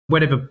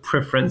whatever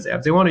preference they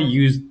have. They want to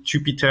use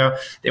Jupyter,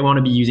 they want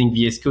to be using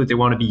VS Code, they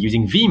want to be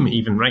using Vim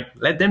even, right?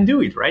 Let them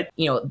do it, right?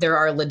 There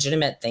are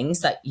legitimate things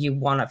that you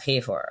want to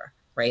pay for,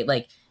 right?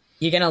 Like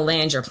you're going to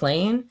land your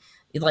plane.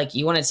 Like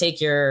you want to take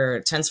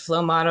your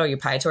TensorFlow model, your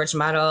PyTorch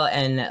model,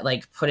 and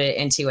like put it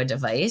into a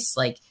device.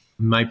 Like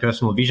my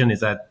personal vision is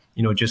that,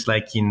 just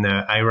like in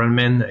Iron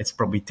Man, it's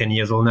probably 10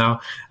 years old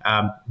now,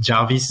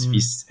 Jarvis,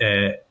 this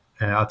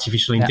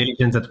artificial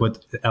intelligence that was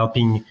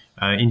helping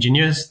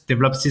engineers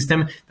develop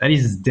system, that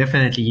is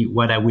definitely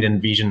what I would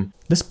envision.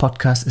 This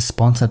podcast is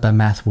sponsored by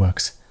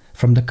MathWorks.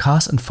 From the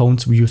cars and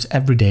phones we use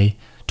every day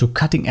to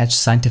cutting-edge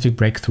scientific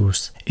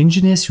breakthroughs,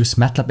 engineers use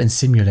MATLAB and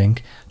Simulink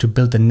to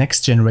build the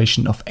next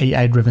generation of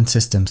AI-driven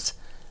systems.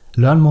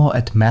 Learn more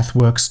at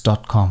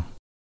mathworks.com.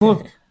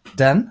 Cool.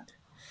 Then,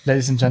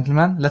 ladies and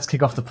gentlemen, let's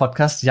kick off the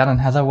podcast. Yann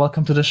and Heather,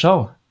 welcome to the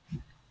show.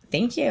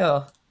 Thank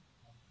you.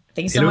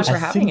 Thanks so much for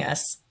having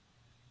us.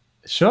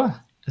 Sure.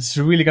 It's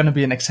really going to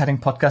be an exciting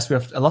podcast. We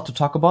have a lot to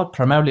talk about,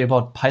 primarily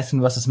about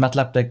Python versus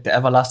MATLAB, the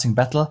everlasting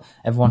battle.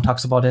 Everyone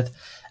talks about it.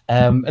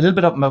 A little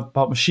bit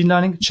about machine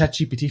learning,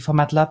 ChatGPT for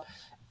MATLAB,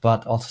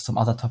 but also some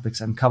other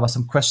topics, and cover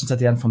some questions at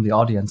the end from the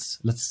audience.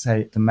 Let's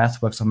say the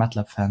MathWorks or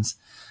MATLAB fans.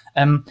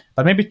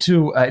 But maybe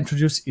to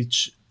introduce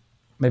each,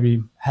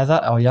 maybe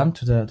Heather or Yann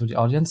to the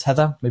audience.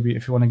 Heather, maybe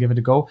if you want to give it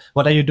a go.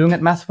 What are you doing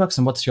at MathWorks,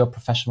 and what's your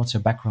profession? What's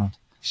your background?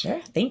 Sure,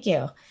 thank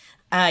you.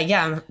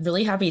 I'm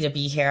really happy to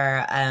be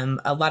here.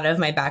 A lot of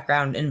my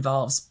background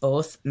involves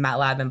both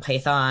MATLAB and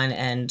Python,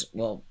 and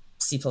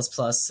C++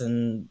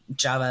 and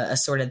Java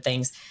assorted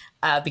things.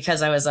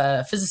 Because I was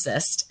a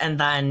physicist, and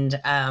then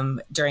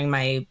during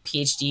my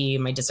PhD,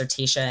 my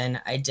dissertation,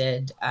 I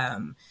did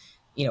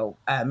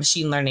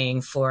machine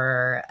learning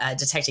for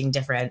detecting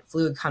different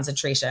fluid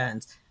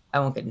concentrations. I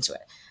won't get into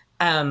it.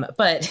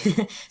 But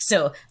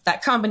so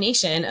that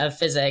combination of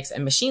physics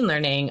and machine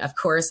learning, of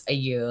course, I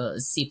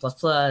use C++,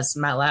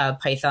 MATLAB,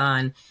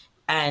 Python,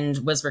 and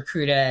was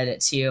recruited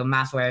to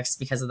MathWorks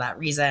because of that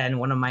reason.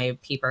 One of my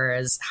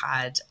papers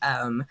had,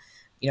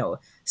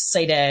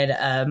 cited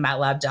a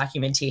MATLAB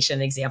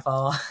documentation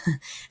example.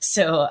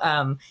 So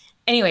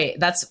anyway,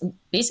 that's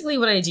basically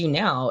what I do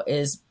now,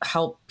 is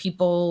help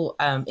people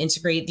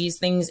integrate these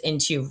things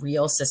into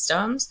real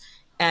systems.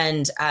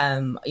 And,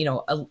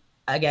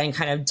 again,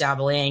 kind of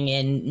dabbling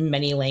in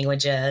many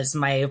languages.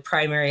 My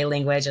primary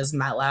language is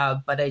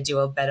MATLAB, but I do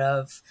a bit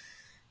of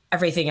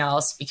everything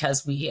else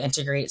because we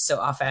integrate so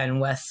often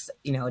with,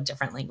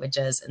 different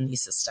languages in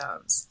these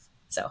systems.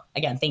 So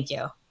again, thank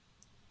you.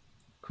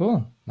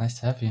 Cool. Nice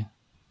to have you.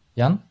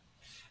 Yann?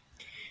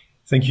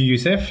 Thank you,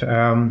 Youssef.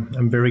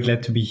 I'm very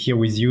glad to be here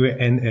with you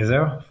and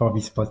Heather for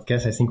this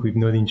podcast. I think we've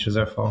known each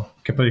other for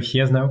a couple of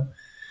years now.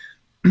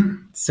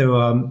 So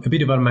a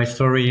bit about my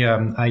story.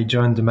 I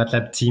joined the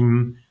MATLAB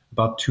team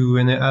about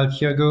 2.5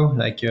 years ago,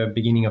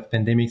 beginning of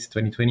pandemics,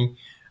 2020.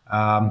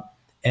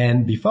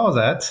 And before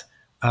that,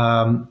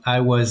 I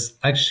was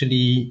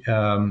actually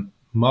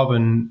more of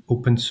an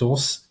open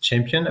source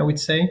champion, I would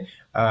say,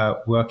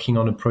 working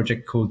on a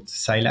project called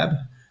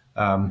Scilab.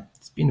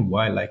 It's been a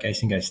while, I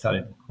think I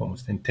started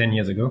almost 10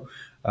 years ago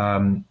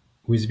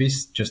with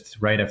this, just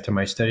right after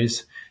my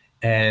studies.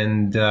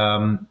 And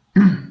I've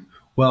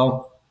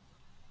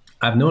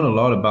known a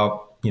lot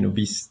about,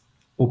 this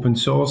open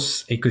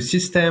source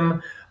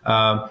ecosystem.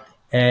 I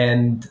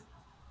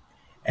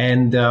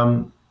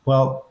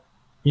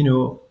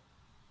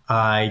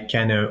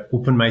kind of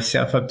opened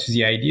myself up to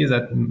the idea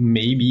that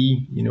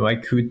maybe, I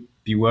could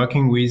be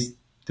working with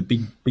the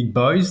big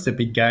boys, the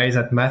big guys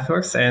at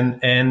MathWorks, and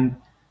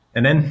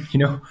then,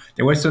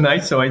 they were so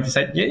nice. So I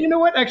decided, you know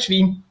what,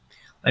 actually,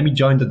 let me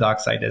join the dark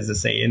side, as they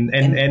say. And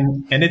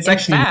it's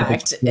actually, in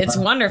fact, it's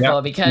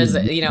wonderful because,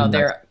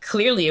 they're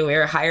clearly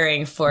we're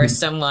hiring for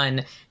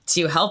someone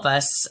to help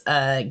us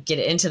get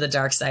into the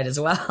dark side as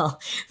well,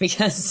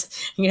 because,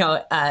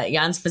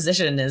 Yann's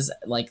position is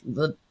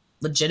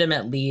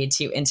legitimately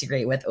to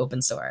integrate with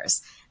open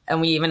source. And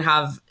we even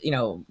have,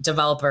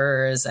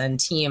 developers and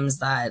teams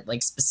that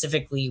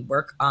specifically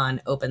work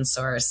on open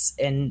source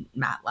in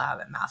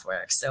MATLAB and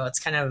MathWorks. So it's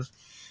kind of,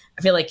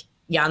 I feel like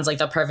Yann's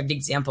the perfect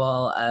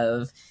example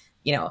of,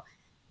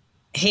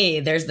 hey,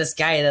 there's this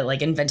guy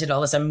that invented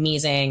all this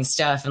amazing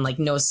stuff and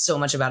knows so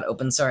much about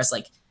open source.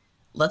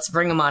 Let's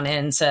bring him on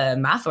into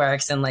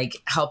MathWorks and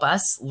help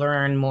us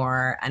learn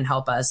more and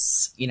help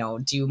us,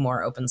 do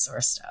more open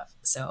source stuff.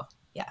 So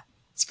yeah,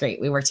 it's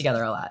great. We work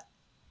together a lot.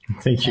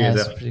 Thank you.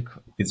 It's pretty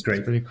cool. It's great.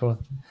 It's pretty cool.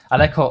 I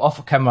like how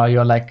off camera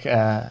you're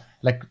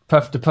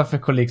the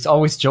perfect colleagues,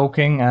 always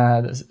joking.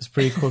 It's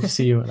pretty cool to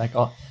see you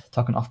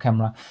talking off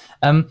camera.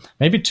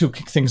 Maybe to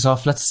kick things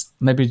off, let's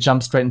maybe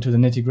jump straight into the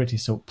nitty gritty.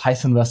 So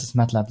Python versus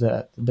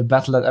MATLAB, the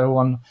battle that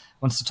everyone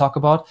wants to talk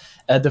about.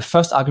 The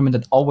first argument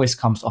that always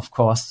comes, of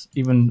course,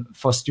 even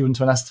for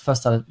students when I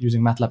first started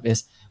using MATLAB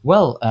is,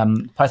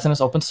 Python is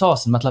open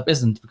source and MATLAB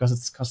isn't because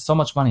it costs so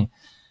much money.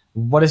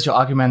 What is your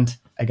argument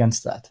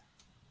against that?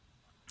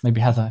 Maybe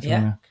Heather, if you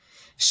want to.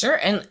 Sure.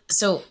 And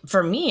so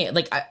for me,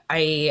 like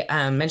I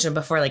mentioned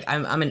before, like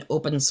I'm an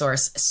open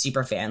source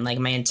super fan. Like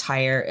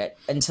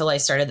until I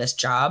started this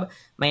job,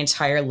 my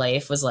entire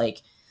life was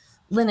like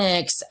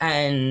Linux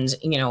and,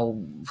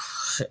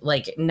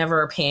 like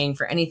never paying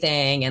for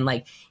anything. And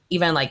like,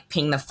 even like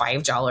paying the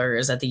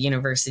 $5 at the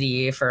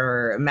university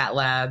for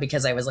MATLAB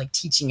because I was like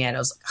teaching it. I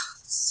was like, oh,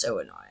 that's so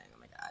annoying. Oh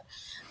my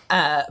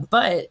God.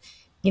 But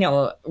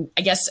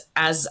I guess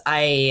as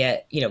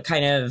I,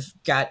 kind of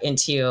got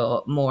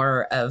into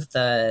more of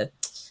the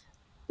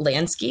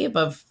landscape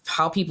of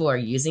how people are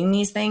using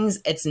these things,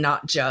 it's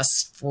not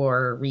just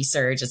for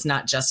research. It's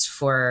not just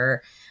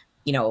for,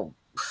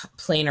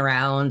 playing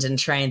around and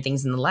trying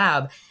things in the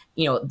lab.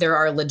 There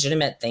are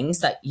legitimate things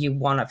that you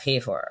want to pay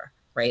for,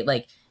 right?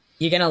 Like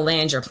you're going to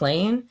land your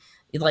plane.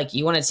 Like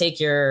you want to take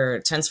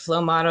your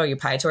TensorFlow model, your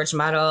PyTorch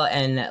model,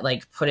 and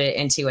like put it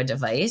into a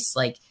device.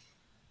 Like,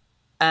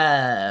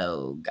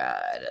 oh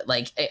God,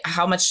 like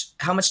how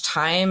much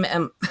time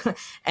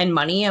and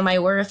money am I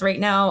worth right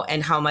now?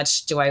 And how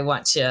much do I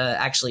want to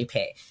actually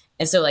pay?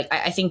 And so like,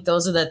 I think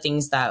those are the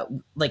things that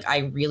like I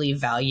really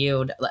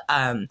valued.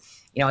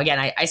 Again,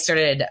 I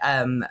started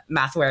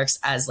MathWorks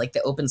as like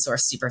the open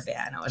source super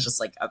fan. I was just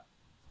like,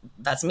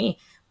 that's me,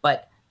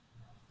 but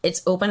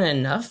it's open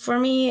enough for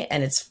me.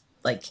 And it's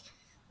like,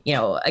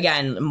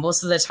 again,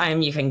 most of the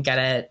time you can get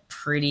it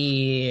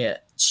pretty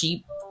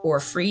cheap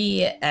or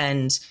free.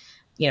 And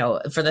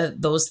for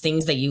those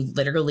things that you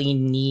literally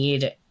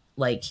need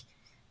like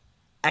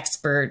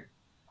expert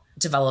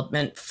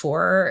development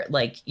for,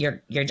 like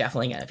you're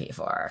definitely going to pay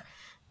for.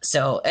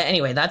 So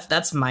anyway,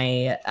 that's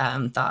my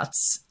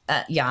thoughts.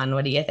 Yann,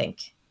 what do you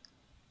think?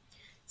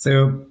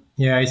 So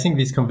yeah, I think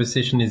this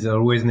conversation is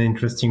always an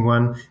interesting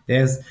one.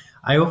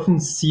 I often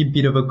see a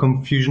bit of a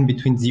confusion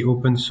between the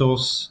open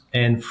source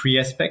and free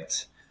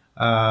aspect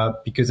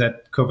because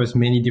that covers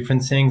many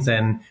different things,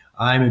 and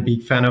I'm a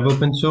big fan of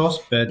open source,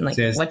 but like,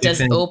 what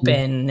does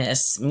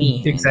openness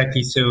mean?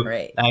 Exactly. So,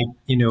 right. like,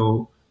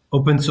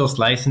 open source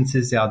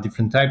licenses, there are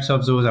different types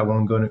of those. I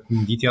won't go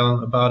in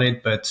detail about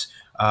it, but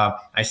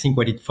I think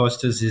what it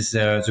fosters is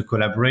the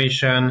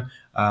collaboration,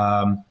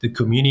 the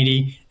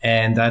community,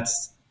 and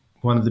that's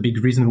one of the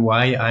big reasons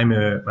why I'm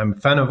a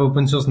fan of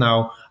open source.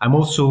 Now, I'm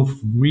also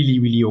really,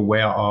 really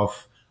aware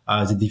of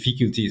the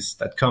difficulties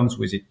that comes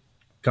with it.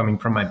 Coming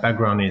from my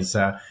background is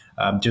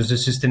just the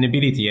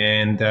sustainability,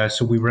 and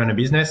so we run a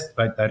business,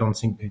 but I don't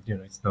think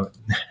it's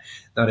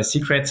not a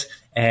secret.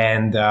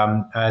 And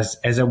as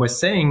I was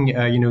saying,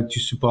 to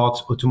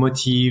support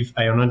automotive,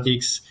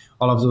 aeronautics,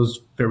 all of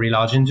those very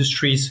large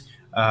industries,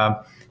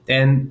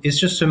 then it's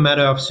just a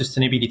matter of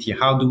sustainability.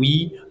 How do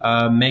we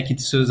make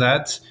it so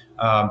that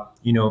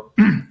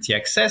the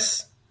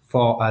access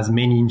for as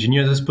many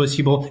engineers as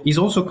possible is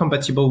also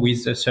compatible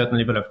with a certain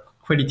level of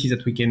quality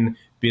that we can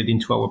build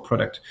into our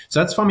product. So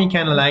that's for me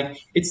kind of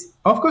like,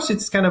 of course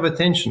it's kind of a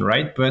tension,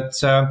 right?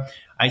 But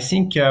I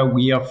think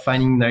we are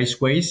finding nice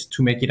ways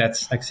to make it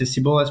as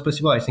accessible as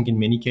possible. I think in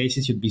many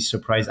cases you'd be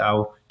surprised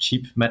how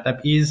cheap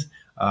MATLAB is.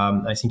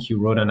 I think you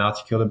wrote an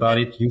article about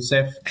it,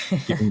 Youssef.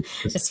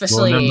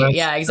 Especially,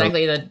 yeah,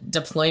 exactly. The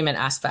deployment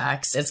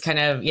aspects. It's kind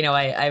of,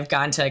 I've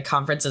gone to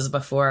conferences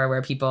before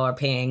where people are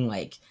paying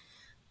like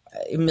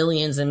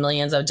millions and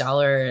millions of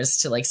dollars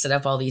to like set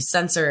up all these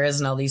sensors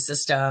and all these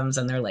systems.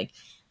 And they're like,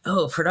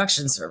 oh,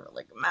 production server,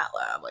 like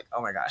MATLAB, like,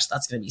 oh my gosh,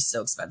 that's going to be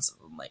so expensive.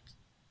 I'm like,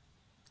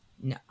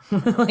 no,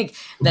 like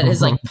that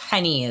is like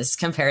pennies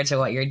compared to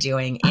what you're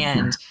doing.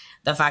 And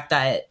the fact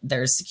that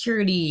there's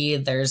security,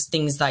 there's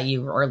things that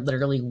you are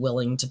literally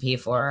willing to pay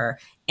for,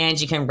 and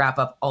you can wrap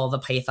up all the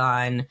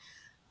Python,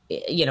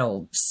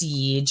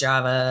 C,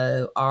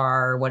 Java,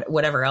 R,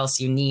 whatever else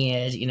you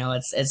need,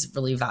 it's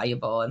really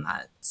valuable in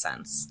that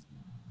sense.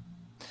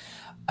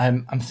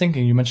 I'm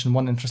thinking you mentioned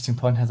one interesting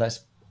point here, that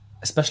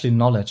especially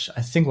knowledge.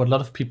 I think what a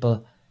lot of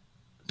people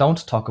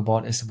don't talk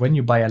about is when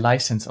you buy a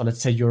license, or let's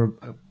say you're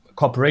a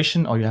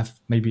corporation or you have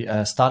maybe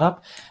a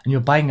startup and you're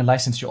buying a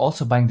license, you're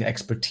also buying the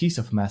expertise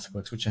of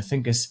MathWorks, which I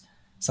think is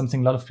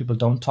something a lot of people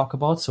don't talk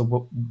about. So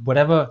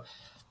whatever,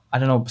 I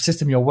don't know,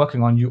 system you're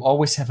working on, you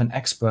always have an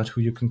expert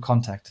who you can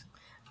contact.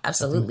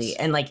 Absolutely.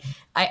 And like,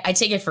 I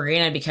take it for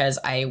granted because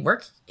I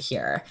work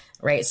here,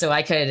 right? So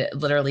I could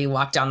literally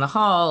walk down the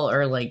hall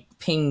or like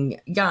ping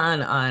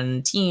Yann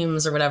on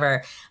Teams or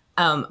whatever.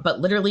 But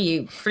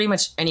literally pretty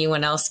much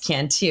anyone else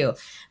can too.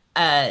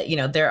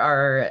 There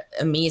are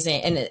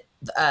amazing, and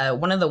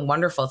one of the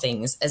wonderful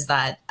things is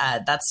that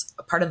that's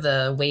part of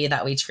the way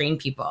that we train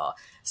people.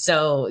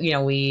 So,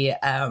 we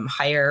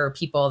hire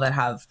people that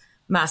have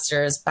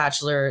master's,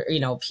 bachelor,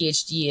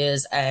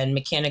 PhDs and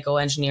mechanical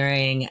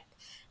engineering,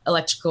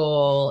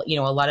 electrical, a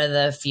lot of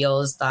the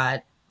fields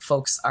that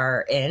folks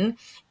are in,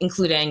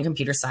 including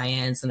computer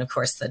science and of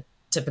course the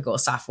typical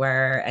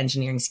software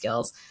engineering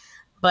skills.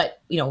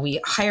 But,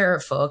 we hire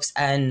folks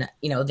and,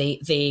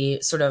 they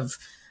sort of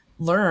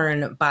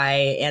learn by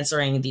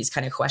answering these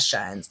kind of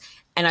questions.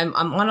 And I'm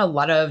on a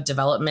lot of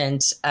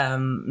development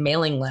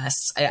mailing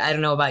lists. I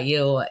don't know about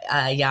you,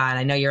 Yann.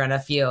 I know you're on a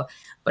few,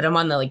 but I'm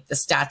on the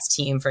stats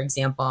team, for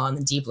example, on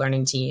the deep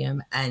learning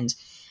team. And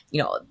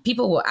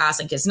people will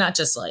ask, like, it's not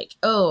just like,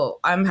 oh,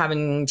 I'm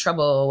having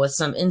trouble with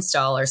some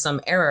install or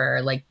some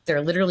error. Like,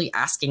 they're literally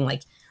asking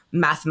like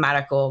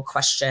mathematical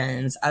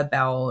questions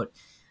about,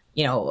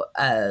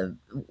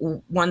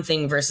 one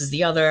thing versus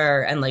the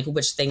other, and like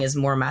which thing is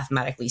more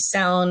mathematically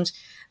sound.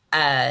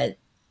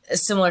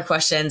 Similar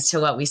questions to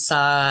what we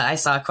saw. I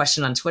saw a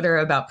question on Twitter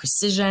about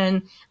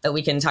precision that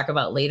we can talk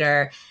about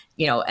later,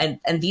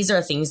 and these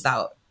are things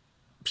that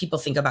people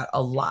think about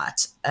a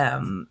lot.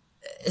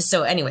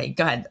 So anyway,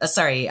 go ahead.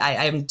 Sorry,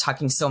 I'm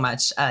talking so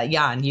much.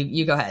 Yann,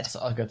 you go ahead. It's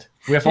all good.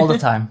 We have all the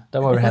time.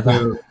 Don't worry,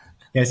 Heather.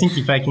 I think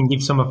if I can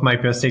give some of my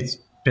perceptive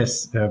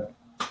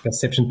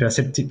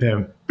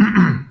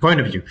point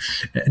of view,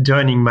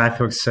 joining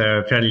MathWorks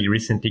fairly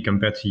recently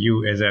compared to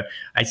you,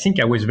 I think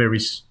I was very,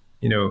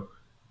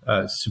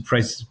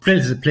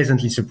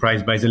 pleasantly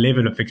surprised by the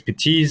level of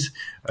expertise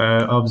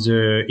of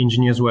the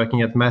engineers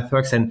working at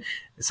MathWorks. And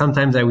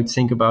sometimes I would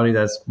think about it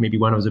as maybe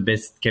one of the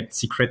best kept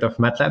secret of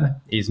MATLAB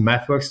is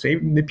MathWorks. So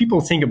the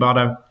people think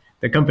about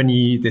the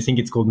company, they think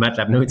it's called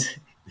MATLAB. No,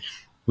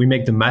 we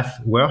make the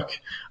math work.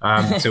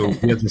 So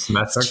we are just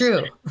MathWorks.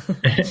 True.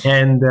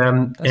 and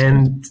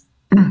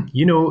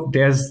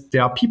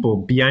there are people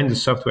behind the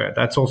software.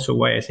 That's also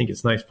why I think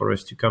it's nice for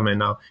us to come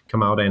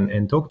out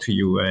and talk to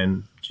you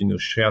and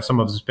share some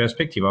of the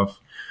perspective of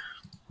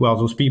who are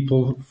those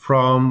people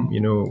from,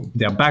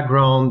 their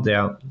background.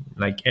 They're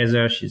like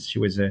Heather, she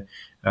was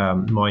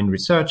more in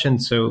research,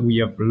 and so we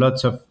have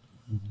lots of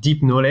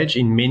deep knowledge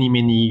in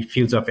many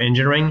fields of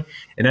engineering,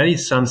 and that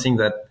is something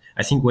that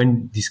I think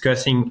when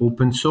discussing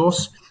open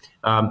source,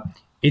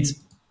 it's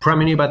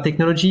primarily about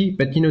technology,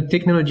 but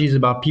technology is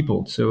about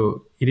people.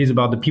 So it is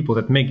about the people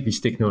that make this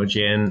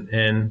technology.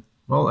 And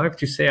well, I have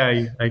to say,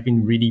 I've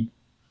been really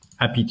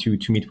happy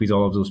to meet with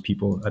all of those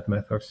people at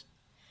MathWorks.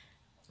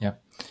 Yeah.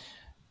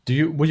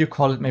 Would you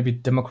call it maybe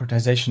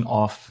democratization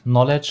of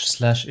knowledge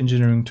 /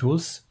 engineering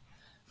tools?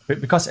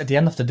 Because at the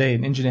end of the day,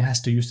 an engineer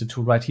has to use the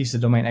tool, right? He's the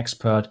domain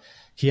expert.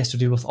 He has to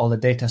deal with all the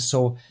data.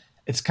 So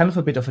it's kind of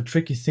a bit of a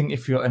tricky thing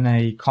if you're in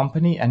a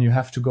company and you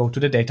have to go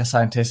to the data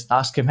scientist,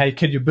 ask him, hey,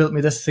 can you build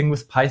me this thing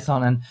with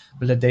Python and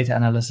build a data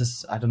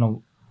analysis, I don't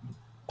know,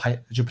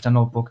 Jupyter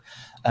Notebook.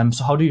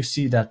 So how do you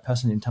see that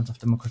personally in terms of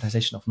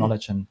democratization of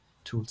knowledge and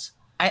tools?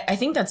 I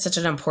think that's such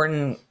an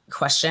important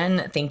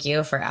question. Thank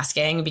you for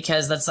asking,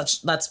 because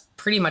that's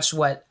pretty much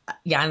what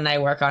Yann and I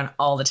work on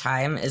all the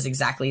time, is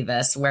exactly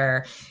this,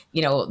 where,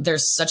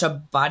 there's such a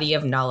body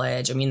of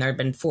knowledge. I mean, there have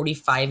been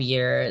 45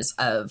 years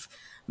of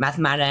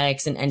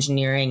mathematics and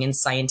engineering and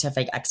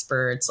scientific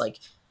experts like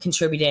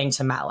contributing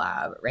to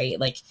MATLAB, right?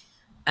 Like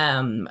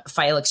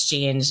file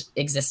exchange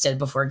existed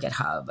before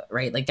GitHub,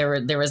 right? Like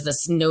there was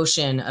this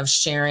notion of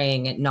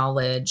sharing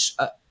knowledge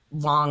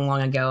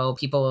long ago.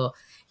 People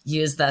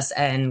use this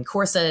in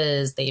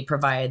courses, they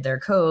provide their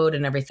code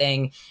and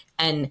everything.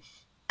 And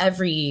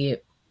every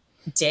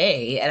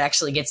day it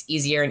actually gets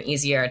easier and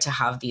easier to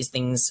have these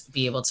things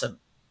be able to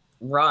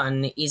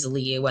run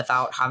easily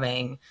without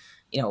having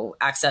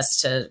access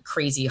to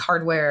crazy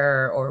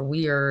hardware or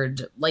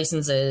weird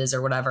licenses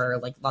or whatever,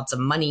 like lots of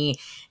money.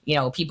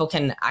 People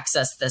can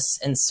access this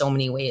in so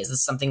many ways.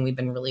 It's something we've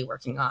been really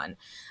working on.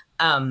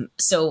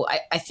 So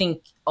I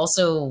think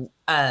also,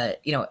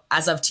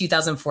 as of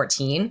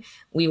 2014,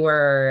 we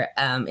were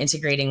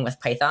integrating with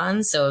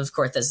Python. So of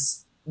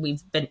course,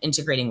 we've been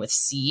integrating with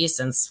C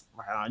since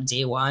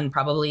day one,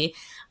 probably,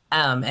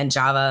 and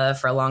Java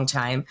for a long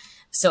time.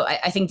 So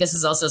I think this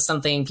is also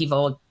something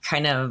people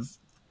kind of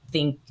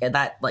think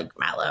that like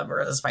MATLAB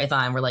versus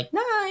Python. We're like,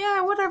 nah,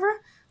 yeah,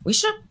 whatever. We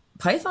ship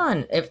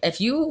Python.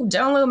 If you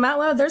download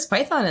MATLAB, there's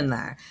Python in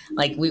there.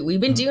 Like we've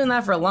been doing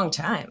that for a long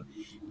time.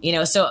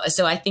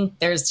 So I think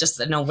there's just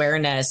an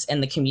awareness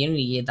in the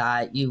community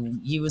that you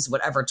use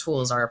whatever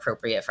tools are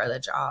appropriate for the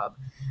job.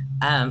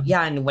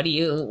 And what do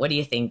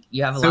you think?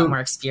 You have a lot more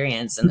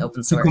experience in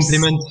open source.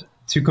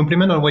 To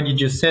complement on what you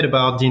just said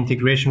about the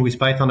integration with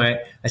Python,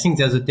 I think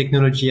there's a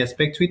technology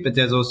aspect to it, but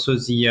there's also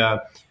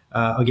the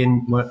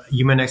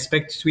human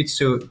aspect to it.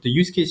 So the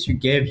use case you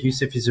gave,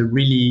 Youssef, is a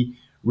really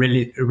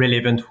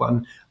relevant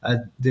one.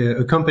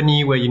 A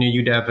company where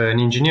you'd have an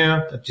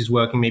engineer that is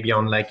working maybe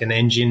on like an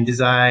engine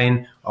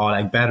design or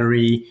like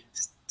battery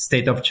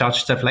state of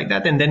charge, stuff like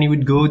that, and then he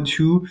would go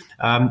to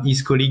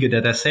his colleague, a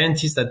data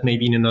scientist that may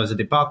be in another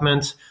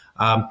department,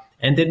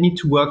 and they need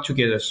to work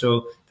together.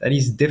 So that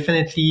is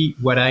definitely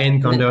what I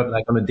encounter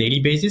like on a daily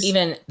basis.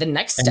 Even the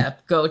next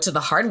step, go to the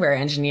hardware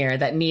engineer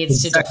that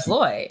needs to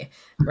deploy,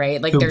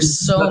 right? Like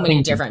there's so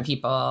many different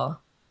people.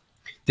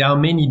 There are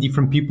many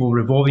different people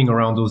revolving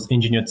around those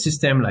engineered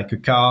systems, like a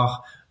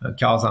car.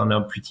 Cars are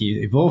now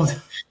pretty evolved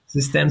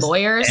systems.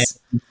 Lawyers.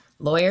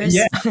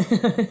 Yeah,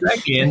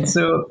 exactly. And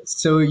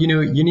so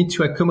you need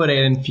to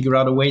accommodate and figure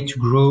out a way to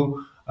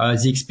grow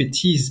the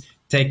expertise,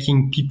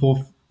 taking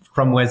people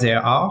from where they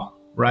are,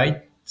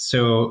 right?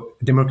 So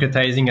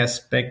democratizing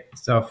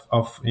aspects of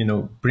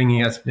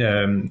bringing us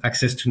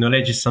access to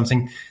knowledge is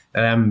something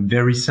that I'm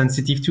very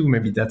sensitive to.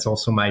 Maybe that's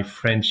also my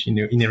French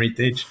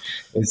heritage.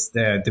 Is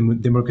the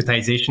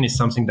democratization is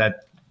something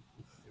that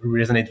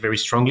resonate very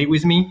strongly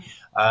with me.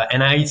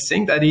 And I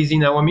think that is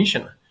in our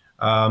mission.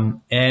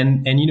 And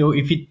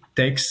if it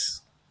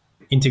takes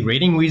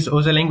integrating with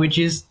other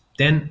languages,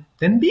 then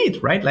be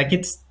it, right? Like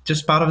it's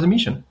just part of the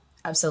mission.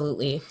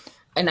 Absolutely.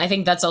 And I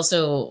think that's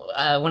also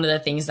one of the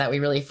things that we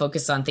really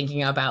focus on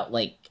thinking about,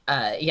 like,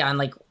 on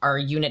like our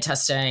unit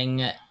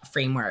testing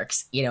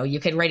frameworks. You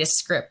could write a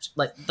script.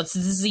 Like this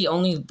is the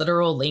only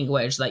literal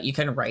language that you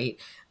can write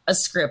a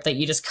script that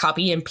you just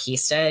copy and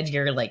pasted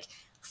your like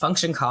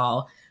function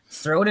call,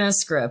 throw it in a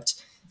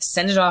script,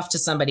 send it off to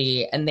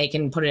somebody, and they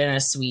can put it in a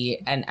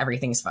suite and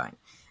everything's fine.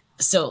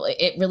 So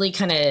it really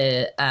kind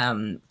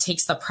of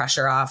takes the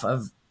pressure off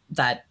of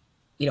that,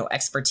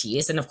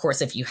 expertise. And of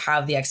course, if you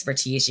have the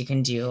expertise, you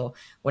can do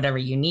whatever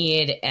you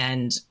need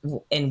and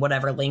in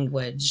whatever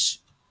language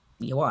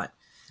you want.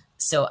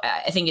 So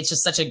I think it's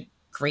just such a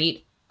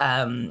great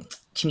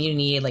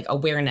community, like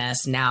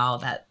awareness now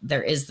that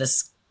there is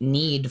this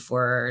need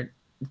for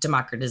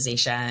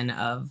democratization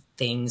of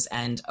things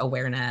and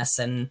awareness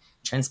and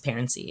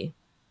transparency.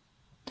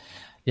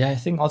 Yeah, I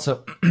think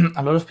also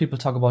a lot of people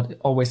talk about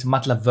always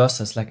MATLAB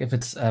versus, like if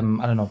it's,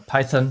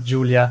 Python,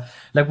 Julia,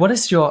 like what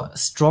is your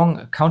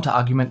strong counter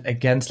argument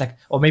against, like,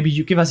 or maybe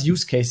you give us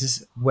use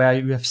cases where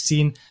you have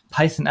seen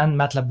Python and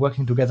MATLAB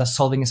working together,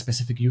 solving a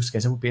specific use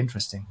case. It would be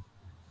interesting.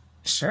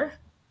 Sure.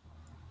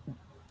 Do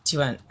you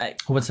want?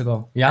 Who wants to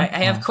go? Yeah,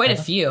 I have quite a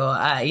few.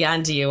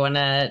 Yann, do you want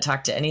to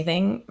talk to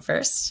anything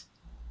first?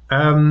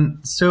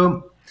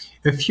 So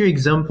a few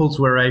examples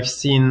where I've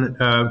seen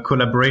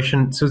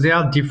collaboration. So there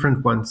are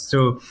different ones.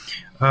 So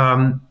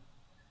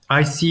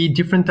I see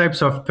different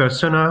types of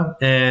persona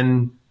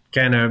and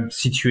kind of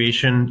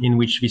situation in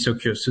which this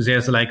occurs. So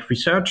there's like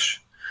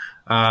research,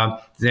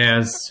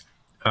 there's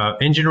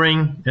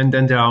engineering, and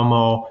then there are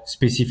more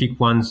specific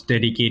ones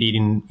dedicated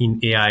in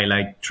AI,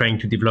 like trying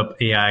to develop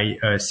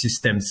AI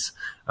systems,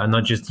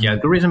 not just the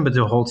algorithm, but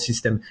the whole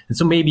system. And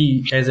so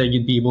maybe, Heather,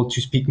 you'd be able to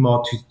speak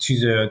more to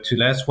the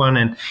last one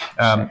and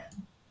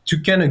to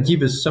kind of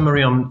give a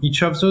summary on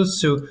each of those.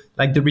 So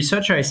like the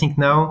researcher, I think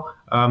now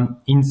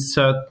in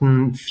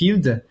certain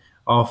field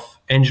of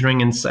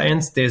engineering and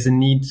science, there's a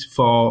need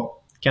for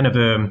kind of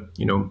a,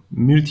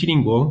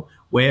 multilingual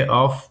way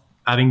of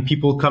having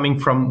people coming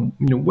from,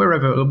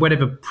 wherever,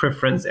 whatever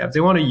preference they have.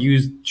 They want to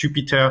use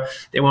Jupyter,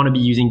 they want to be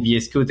using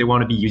VS Code, they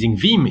want to be using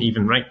Vim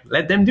even, right?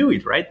 Let them do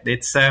it, right?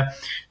 It's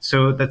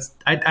so that's,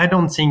 I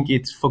don't think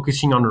it's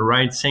focusing on the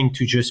right thing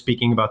to just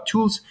speaking about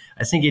tools.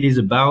 I think it is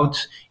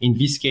about, in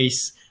this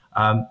case,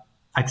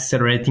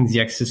 accelerating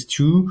the access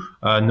to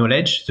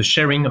knowledge, the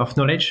sharing of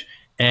knowledge.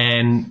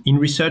 And in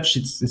research,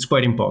 it's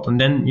quite important.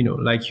 Then,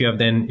 like you have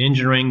then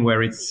engineering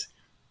where it's,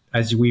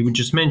 as we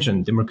just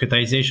mentioned,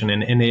 democratization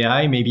and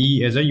AI.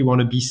 Maybe, Heather, you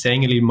want to be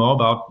saying a little more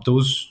about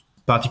those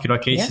particular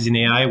cases in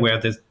AI where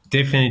there's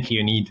definitely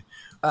a need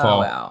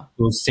for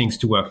those things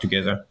to work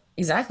together.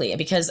 Exactly,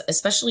 because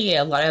especially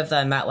a lot of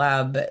the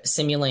MATLAB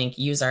Simulink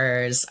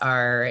users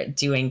are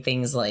doing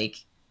things like,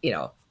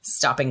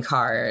 stopping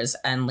cars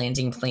and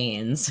landing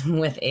planes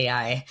with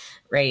AI,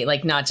 right?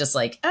 Like not just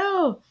like,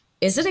 oh,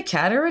 is it a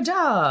cat or a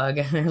dog?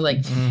 Or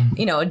like,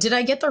 did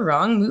I get the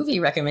wrong movie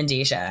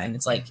recommendation?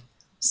 It's like,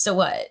 so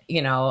what,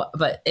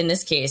 but in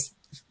this case,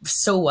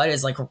 so what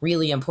is like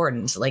really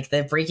important. Like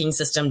the braking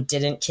system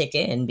didn't kick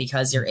in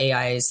because your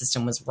AI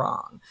system was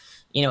wrong,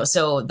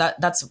 so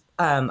that's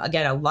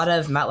again, a lot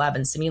of MATLAB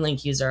and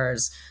Simulink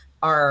users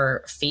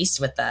are faced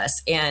with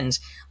this and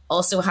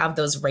also have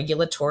those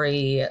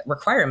regulatory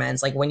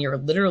requirements. Like when you're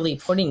literally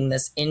putting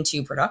this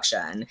into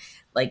production,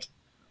 like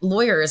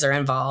lawyers are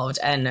involved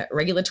and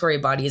regulatory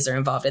bodies are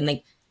involved, and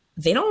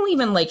they don't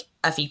even like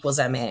F equals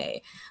MA.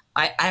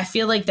 I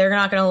feel like they're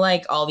not going to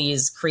like all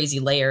these crazy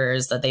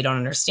layers that they don't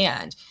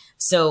understand.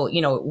 So,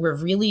 we're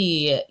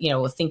really,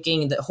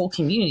 thinking the whole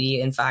community,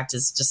 in fact,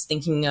 is just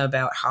thinking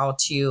about how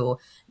to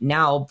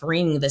now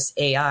bring this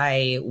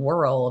AI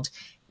world,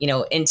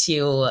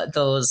 into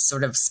those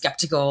sort of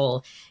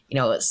skeptical,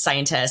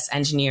 scientists,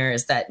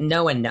 engineers that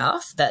know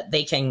enough that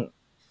they can,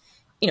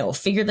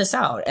 figure this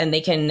out and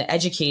they can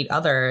educate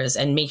others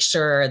and make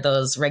sure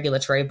those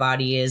regulatory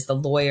bodies, the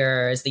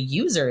lawyers, the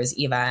users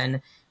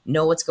even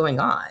know what's going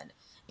on.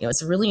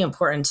 It's really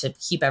important to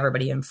keep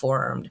everybody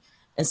informed.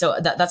 And so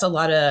that's a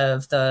lot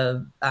of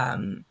the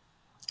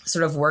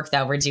sort of work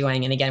that we're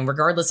doing. And again,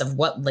 regardless of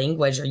what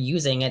language you're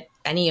using at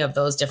any of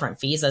those different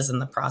phases in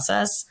the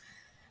process,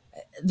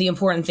 the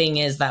important thing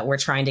is that we're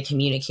trying to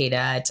communicate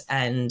it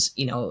and,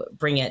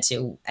 bring it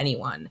to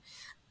anyone.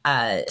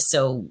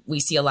 So we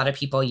see a lot of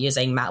people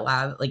using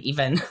MATLAB, like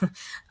even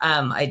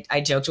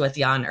I joked with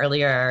Yann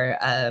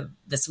earlier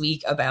this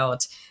week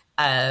about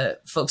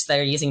folks that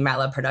are using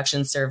MATLAB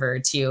production server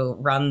to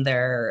run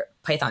their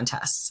Python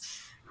tests.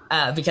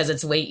 Because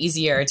it's way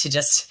easier to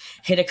just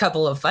hit a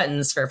couple of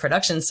buttons for a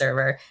production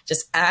server,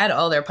 just add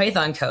all their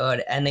Python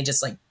code, and they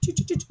just like,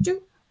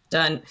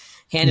 done,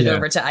 hand it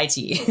over to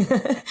IT.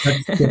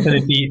 That's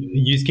definitely a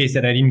use case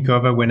that I didn't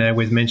cover when I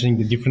was mentioning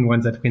the different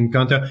ones that we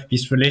encounter.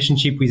 This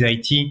relationship with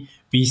IT,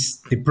 this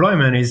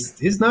deployment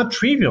is not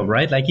trivial,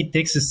 right? Like it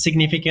takes a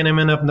significant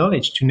amount of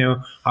knowledge to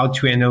know how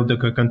to handle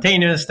Docker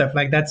containers, stuff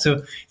like that.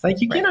 So it's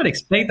like you cannot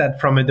expect that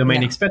from a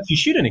domain expert. You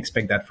shouldn't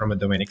expect that from a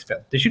domain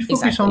expert. They should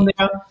focus on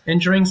their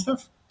engineering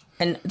stuff.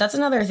 And that's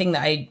another thing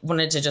that I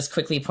wanted to just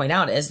quickly point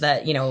out is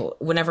that,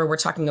 whenever we're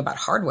talking about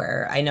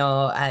hardware, I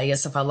know, I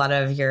guess if a lot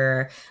of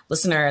your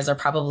listeners are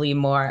probably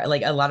more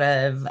like a lot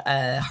of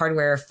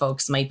hardware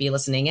folks might be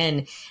listening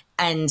in.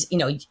 And,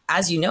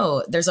 as you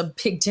know, there's a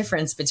big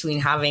difference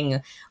between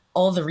having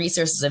all the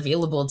resources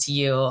available to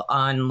you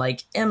on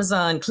like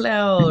Amazon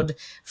cloud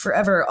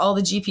forever, all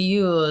the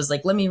GPUs,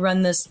 like, let me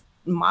run this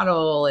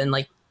model in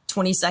like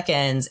 20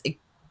 seconds,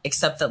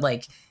 except that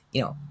like,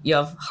 you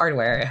have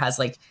hardware, it has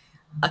like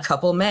a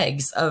couple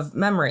megs of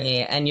memory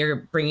and you're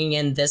bringing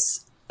in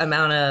this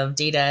amount of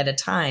data at a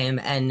time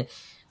and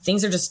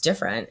things are just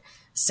different.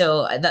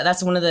 So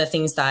that's one of the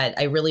things that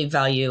I really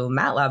value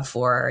MATLAB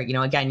for,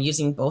 again,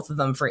 using both of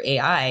them for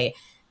AI.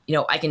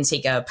 I can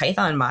take a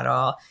Python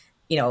model,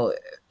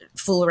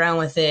 fool around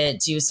with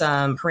it, do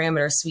some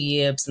parameter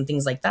sweeps and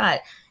things like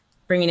that,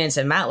 bring it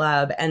into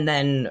MATLAB and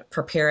then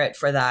prepare it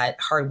for that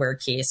hardware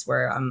case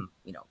where I'm,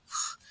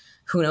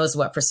 who knows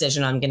what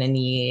precision I'm going to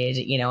need.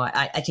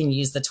 I can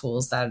use the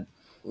tools that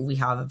we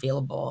have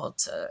available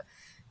to,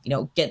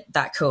 get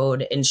that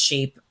code in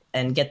shape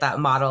and get that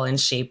model in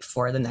shape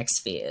for the next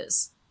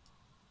phase.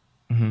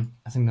 Mm-hmm.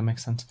 I think that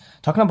makes sense.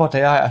 Talking about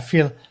AI, I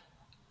feel,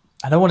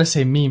 I don't want to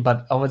say me,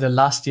 but over the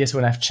last years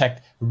when I've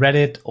checked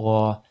Reddit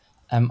or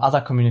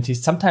other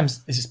communities,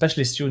 sometimes,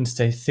 especially students,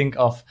 they think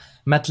of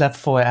MATLAB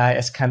for AI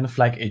as kind of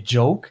like a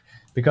joke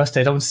because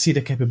they don't see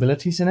the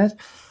capabilities in it.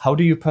 How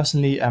do you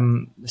personally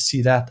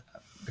see that?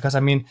 Because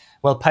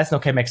Python,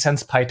 okay, makes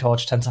sense,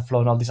 PyTorch, TensorFlow,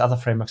 and all these other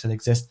frameworks that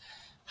exist.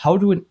 How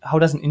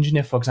does an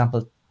engineer, for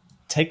example,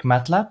 take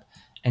MATLAB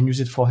and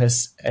use it for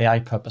his AI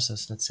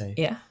purposes, let's say?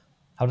 Yeah.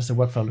 How does the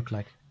workflow look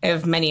like? I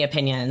have many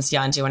opinions.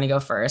 Yann, do you want to go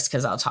first?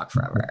 Because I'll talk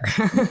forever.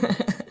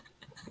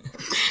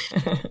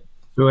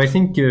 So I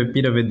think a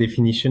bit of a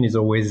definition is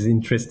always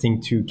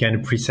interesting to kind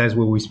of precise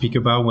what we speak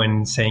about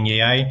when saying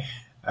AI.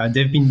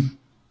 There have been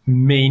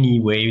many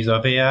waves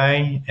of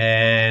AI,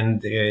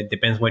 and it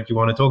depends what you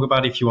want to talk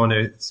about. If you want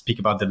to speak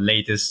about the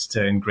latest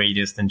and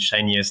greatest and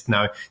shiniest,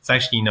 now it's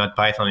actually not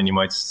Python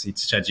anymore. It's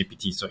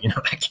ChatGPT. So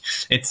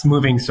it's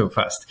moving so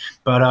fast.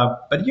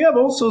 But you have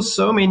also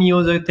so many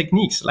other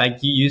techniques.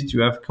 Like you used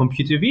to have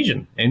computer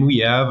vision, and we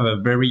have a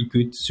very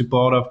good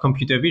support of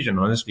computer vision.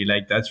 Honestly,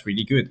 that's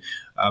really good.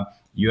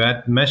 You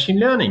had machine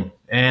learning,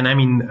 and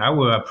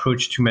our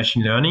approach to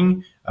machine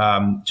learning,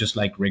 just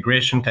like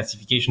regression,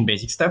 classification,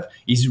 basic stuff,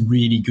 is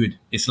really good.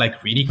 It's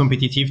like really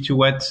competitive to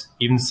what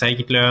even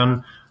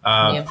scikit-learn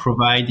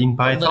provide in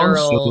Python.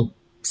 Literal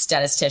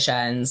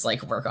statisticians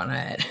work on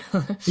it.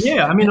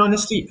 Yeah,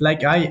 honestly,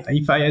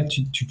 if I had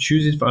to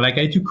choose it for,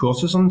 I took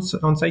courses on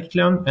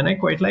scikit-learn, and I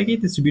quite like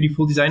it. It's a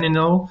beautiful design and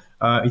all.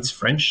 It's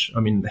French.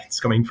 it's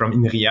coming from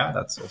INRIA.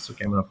 That's also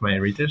kind of my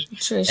heritage.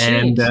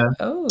 And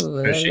but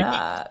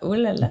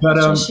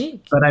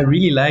I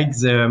really like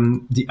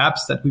the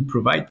apps that we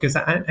provide, because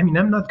I'm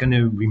not going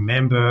to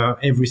remember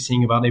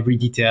everything about every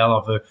detail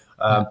of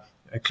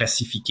a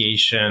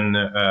classification,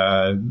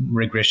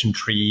 regression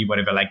tree,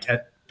 whatever.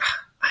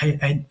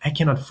 I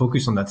cannot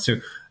focus on that. So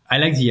I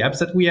like the apps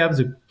that we have,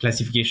 the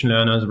classification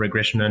learner, the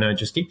regression learner,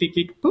 just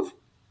click, poof,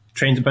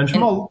 trains a bunch of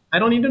models. I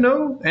don't need to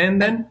know.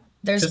 And then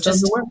there's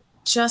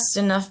just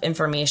enough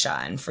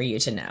information for you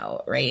to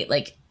know, right?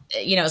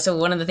 So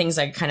one of the things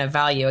I kind of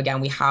value,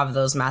 again, we have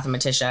those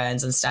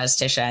mathematicians and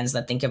statisticians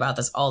that think about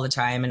this all the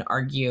time and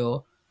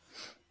argue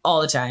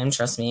all the time.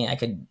 Trust me, I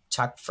could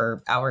talk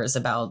for hours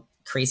about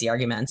crazy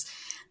arguments.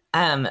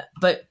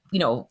 But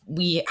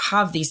we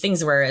have these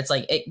things where it's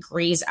it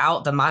grays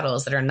out the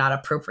models that are not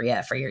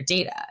appropriate for your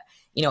data.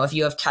 If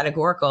you have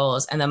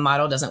categoricals and the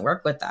model doesn't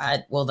work with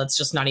that, well, that's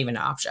just not even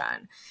an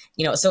option.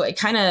 So it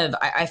kind of,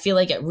 I feel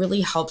like it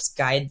really helps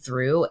guide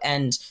through.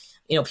 And,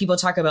 people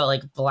talk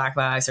about black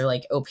box or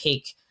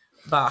opaque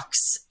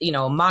box,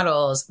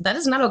 models. That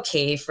is not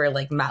okay for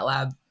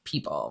MATLAB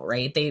people,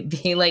 right? They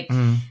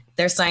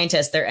they're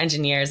scientists, they're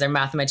engineers, they're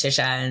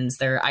mathematicians,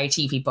 they're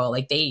IT people.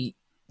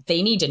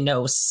 They need to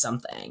know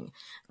something,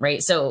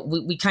 right? So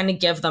we kind of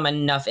give them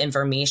enough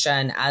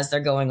information as they're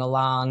going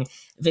along,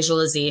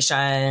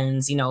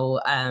 visualizations,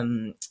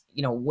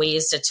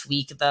 ways to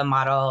tweak the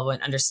model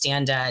and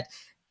understand it,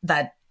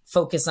 that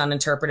focus on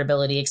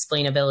interpretability,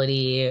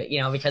 explainability,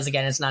 because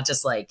again, it's not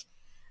just oh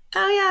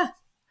yeah,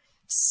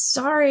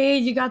 sorry,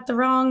 you got the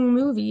wrong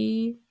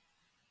movie.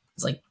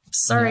 It's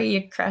sorry,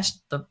 you crashed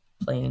the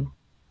plane.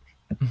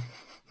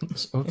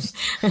 Oops.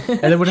 And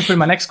that would have been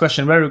my next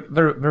question. Very,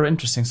 very, very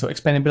interesting. So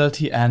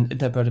explainability and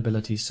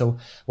interpretability. So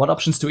what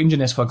options do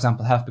engineers, for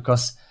example, have?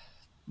 Because,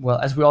 well,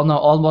 as we all know,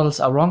 all models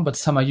are wrong, but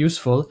some are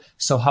useful.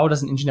 So how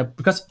does an engineer,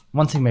 because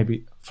one thing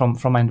maybe from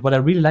my end, what I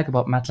really like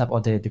about MATLAB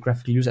or the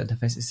graphical user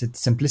interface is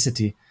its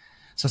simplicity.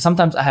 So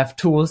sometimes I have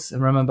tools,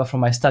 and remember from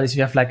my studies,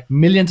 you have like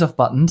millions of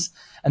buttons,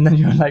 and then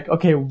you're like,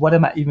 okay, what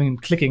am I even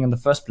clicking in the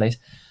first place?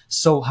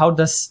 So how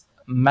does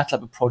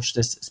MATLAB approach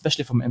this,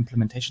 especially from an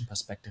implementation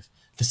perspective?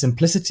 The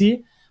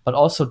simplicity, but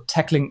also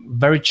tackling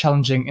very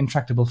challenging,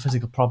 intractable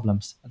physical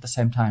problems at the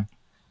same time.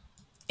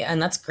 Yeah,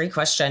 and that's a great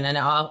question. And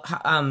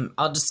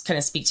I'll just kind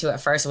of speak to it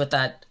first with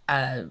that.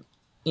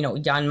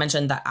 Yann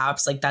mentioned the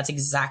apps, like that's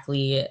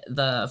exactly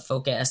the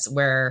focus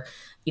where,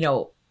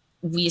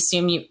 we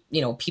assume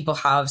people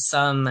have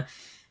some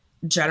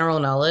general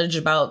knowledge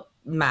about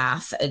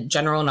math,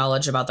 general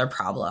knowledge about their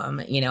problem,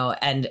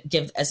 and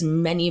give as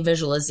many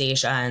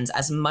visualizations,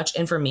 as much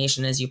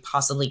information as you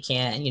possibly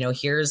can.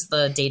 Here's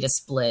the data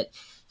split.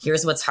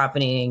 Here's what's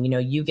happening.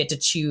 You get to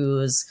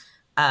choose,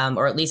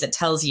 or at least it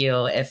tells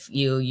you if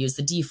you use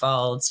the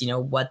defaults,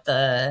 what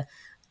the,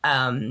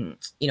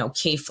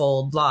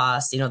 k-fold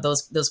loss,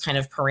 those kind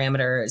of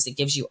parameters. It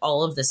gives you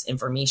all of this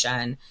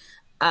information.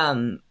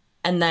 And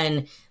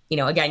then,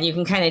 again, you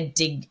can kind of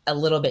dig a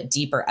little bit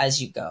deeper as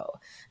you go.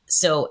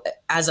 So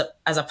as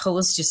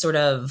opposed to sort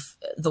of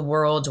the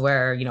world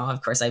where,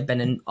 of course I've been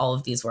in all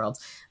of these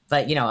worlds,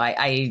 but,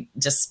 I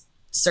just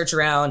search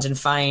around and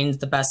find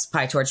the best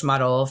PyTorch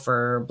model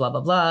for blah,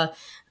 blah, blah.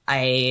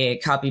 I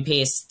copy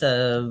paste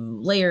the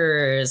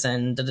layers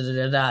and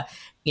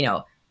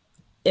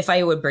if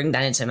I would bring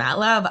that into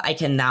MATLAB, I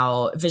can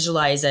now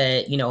visualize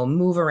it,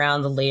 move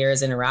around the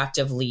layers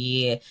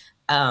interactively,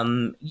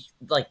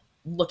 like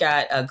look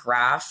at a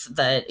graph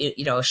that,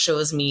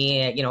 shows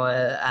me,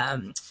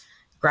 a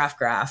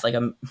graph, like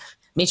a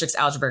matrix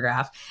algebra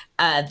graph,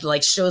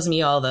 like shows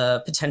me all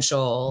the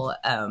potential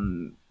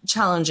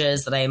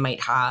challenges that I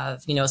might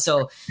have,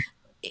 so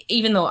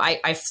even though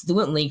I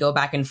fluently go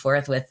back and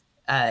forth with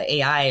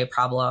AI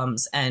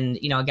problems and,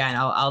 again,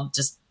 I'll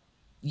just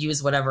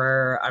use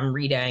whatever I'm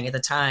reading at the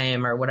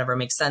time or whatever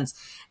makes sense.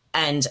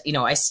 And,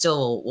 I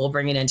still will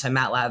bring it into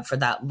MATLAB for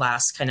that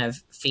last kind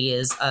of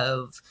phase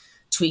of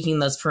tweaking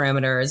those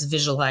parameters,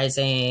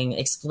 visualizing,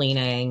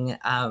 explaining,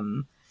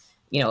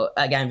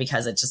 again,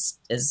 because it just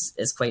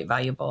is quite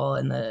valuable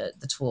in the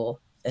tool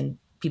and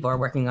people are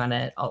working on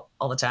it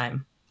all the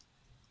time.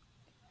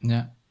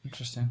 Yeah,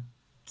 interesting.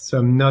 So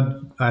I'm not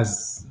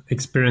as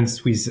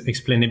experienced with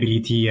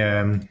explainability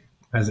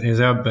as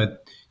Heather,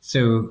 but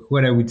so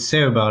what I would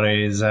say about it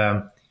is,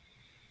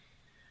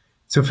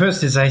 so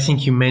first is I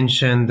think you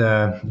mentioned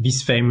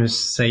this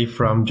famous say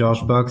from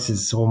George Box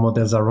is all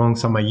models are wrong,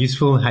 some are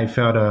useful. I've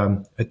heard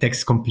a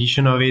text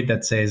completion of it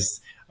that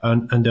says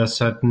under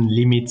certain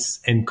limits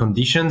and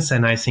conditions.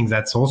 And I think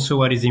that's also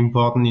what is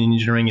important in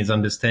engineering is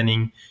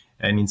understanding,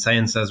 and in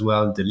science as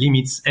well, the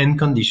limits and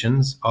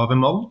conditions of a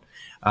model.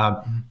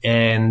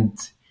 And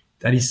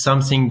that is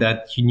something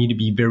that you need to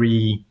be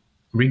very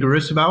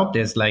rigorous about.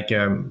 There's like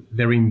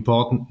very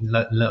important,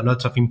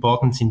 lots of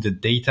importance in the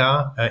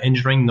data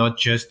engineering, not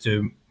just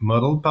the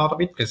model part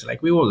of it, because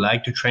like we all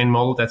like to train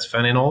model, that's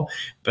fun and all.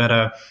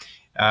 But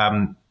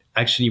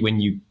actually, when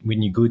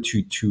you go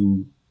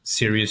to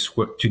serious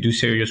work, to do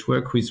serious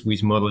work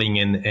with modeling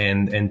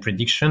and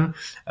prediction,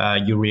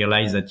 you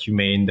realize that you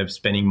may end up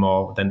spending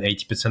more than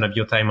 80% of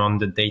your time on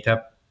the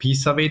data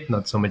piece of it,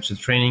 not so much the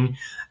training.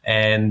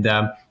 And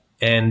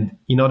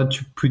in order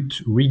to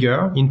put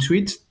rigor into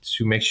it,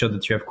 to make sure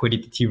that you have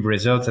qualitative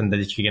results and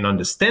that you can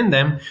understand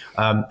them,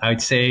 I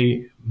would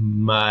say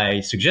my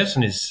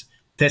suggestion is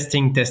test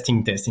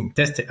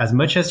as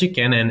much as you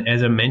can. And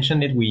as I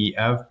mentioned it, we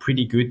have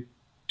pretty good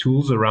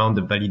tools around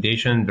the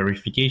validation,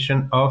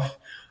 verification of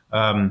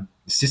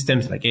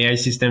systems like AI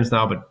systems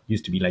now, but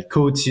used to be like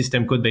code-based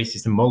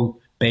system,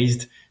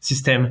 model-based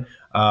system.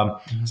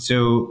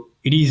 So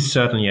it is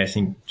certainly, I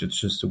think,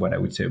 just what I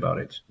would say about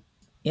it.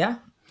 Yeah.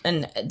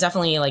 And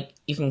definitely, like,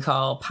 you can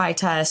call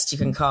PyTest, you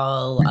can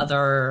call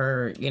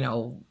other,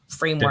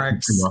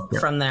 frameworks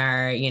from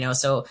there,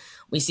 so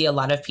we see a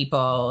lot of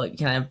people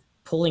kind of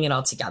pulling it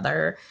all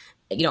together,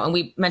 and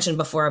we mentioned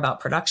before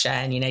about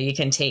production, you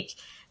can take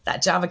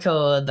that Java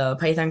code, the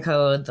Python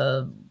code,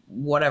 the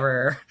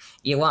whatever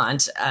you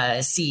want,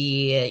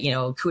 C,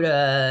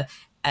 CUDA,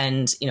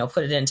 and,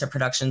 put it into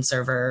production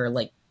server,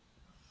 like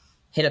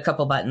hit a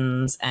couple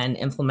buttons and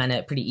implement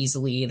it pretty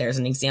easily. There's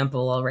an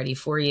example already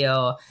for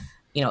you.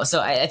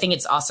 So I think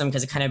it's awesome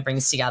because it kind of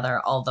brings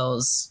together all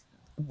those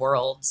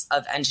worlds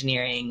of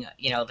engineering.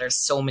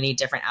 There's so many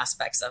different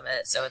aspects of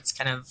it. So it's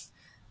kind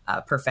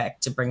of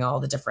perfect to bring all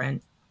the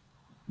different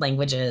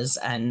languages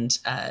and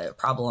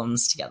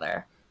problems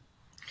together.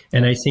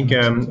 And I think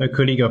a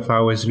colleague of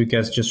ours,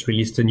 Lucas, just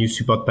released a new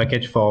support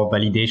package for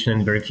validation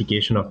and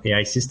verification of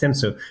AI systems.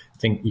 So I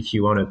think if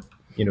you want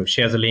to,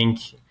 share the link,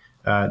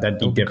 that'd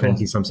be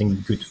definitely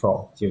something good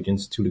for the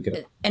audience to look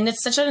at. And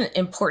it's such an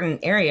important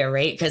area,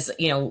 right? Because,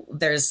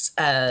 there's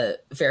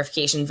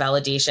verification,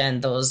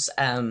 validation, those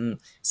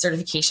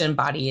certification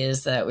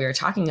bodies that we were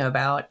talking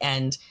about.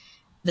 And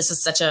this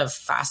is such a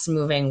fast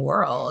moving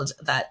world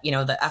that,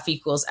 the F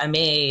equals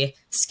MA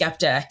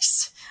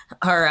skeptics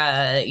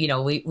are,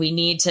 we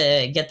need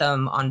to get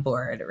them on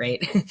board,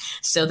 right?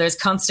 So there's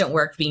constant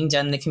work being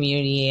done in the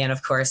community. And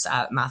of course,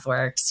 at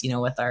MathWorks,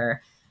 with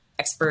our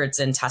experts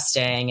in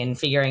testing and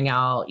figuring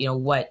out,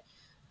 what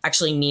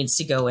actually needs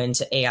to go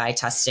into AI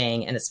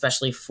testing, and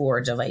especially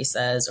for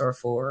devices or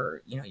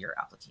for, your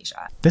application.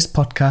 This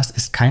podcast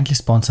is kindly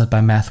sponsored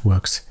by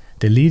MathWorks,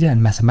 the leader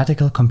in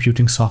mathematical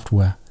computing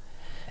software.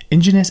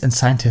 Engineers and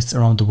scientists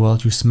around the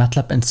world use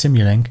MATLAB and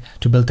Simulink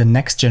to build the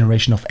next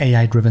generation of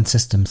AI-driven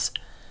systems.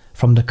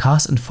 From the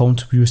cars and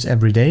phones we use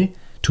every day,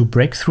 to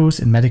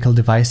breakthroughs in medical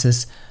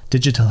devices,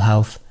 digital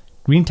health,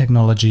 green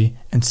technology,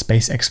 and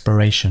space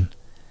exploration.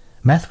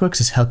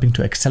 MathWorks is helping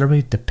to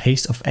accelerate the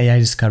pace of AI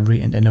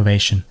discovery and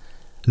innovation.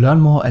 Learn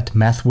more at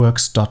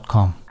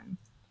mathworks.com.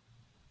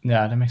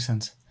 Yeah, that makes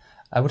sense.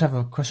 I would have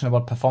a question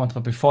about performance,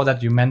 but before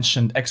that, you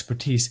mentioned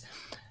expertise.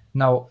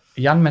 Now,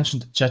 Yann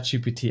mentioned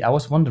ChatGPT. I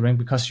was wondering,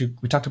 because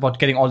we talked about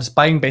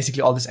buying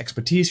basically all this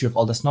expertise. You have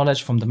all this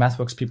knowledge from the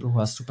MathWorks people who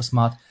are super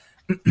smart.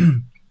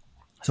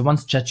 So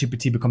once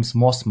ChatGPT becomes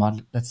more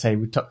smart, let's say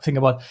we think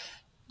about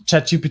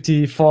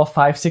ChatGPT 4,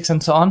 5, 6,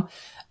 and so on.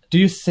 Do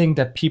you think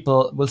that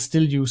people will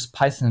still use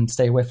Python and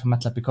stay away from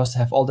MATLAB because they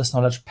have all this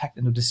knowledge packed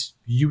into this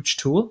huge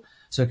tool?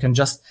 So you can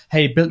just,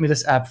 hey, build me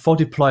this app for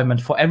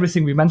deployment for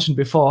everything we mentioned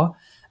before.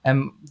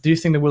 Do you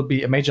think there will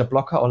be a major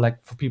blocker, or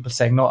like for people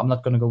saying, no, I'm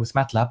not going to go with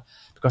MATLAB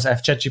because I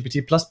have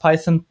ChatGPT plus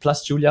Python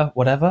plus Julia,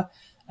 whatever.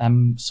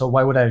 So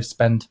why would I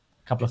spend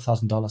a couple of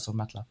 $1,000s on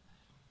MATLAB?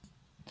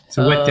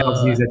 So what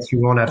tells you that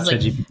you won't have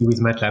ChatGPT with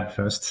MATLAB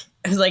first?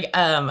 It was like,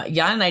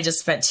 Yann and I just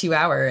spent 2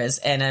 hours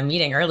in a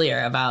meeting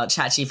earlier about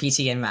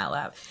ChatGPT and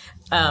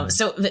MATLAB.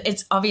 So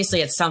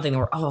it's something that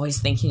we're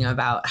always thinking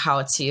about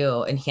how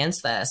to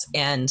enhance this.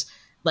 And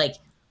like,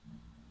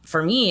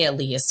 for me, at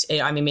least,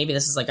 I mean, maybe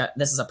this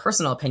is a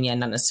personal opinion,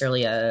 not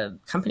necessarily a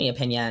company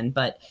opinion,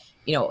 but,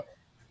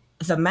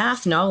 the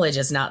math knowledge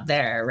is not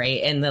there,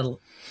 right? And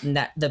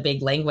the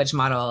big language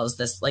models,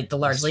 the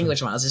large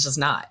language models, it's just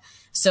not.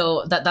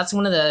 So that's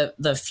one of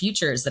the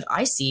futures that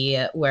I see,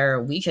 where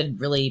we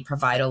could really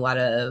provide a lot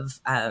of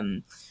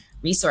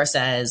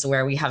resources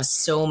where we have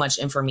so much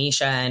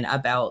information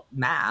about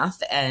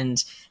math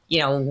and,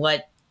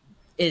 what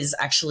is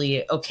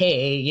actually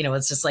okay.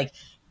 It's just like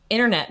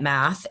internet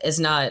math is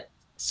not,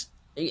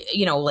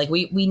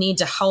 we need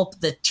to help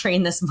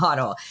train this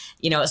model,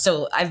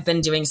 so I've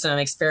been doing some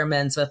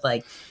experiments with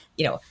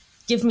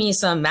give me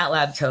some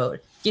MATLAB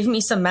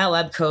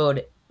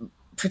code,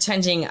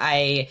 pretending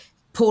I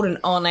pulled an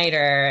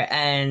all-nighter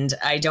and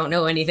I don't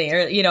know anything,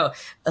 or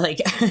I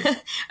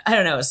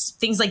don't know,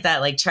 things like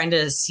that, like trying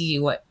to see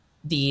what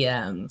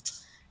the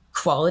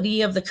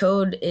quality of the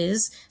code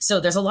is. So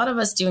there's a lot of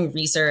us doing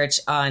research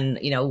on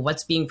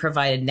what's being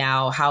provided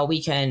now, how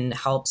we can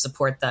help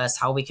support this,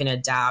 how we can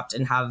adapt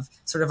and have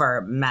sort of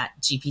our Mat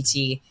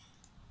GPT.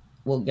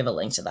 We'll give a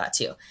link to that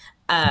too,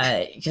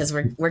 because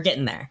we're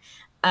getting there.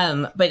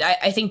 But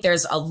I think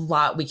there's a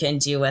lot we can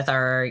do with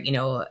our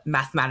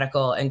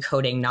mathematical and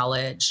coding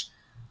knowledge.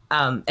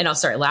 And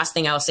last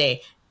thing I'll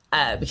say,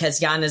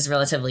 because Yann is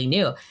relatively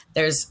new,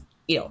 there's,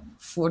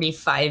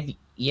 45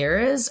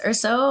 years or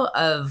so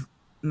of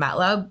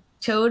MATLAB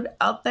code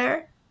out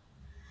there.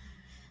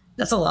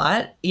 That's a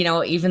lot,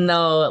 even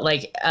though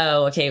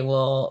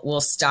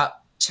we'll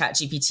stop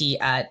ChatGPT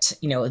at,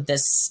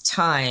 this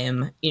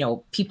time,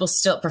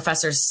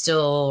 professors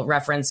still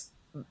reference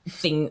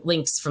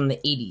links from the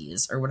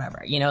 80s or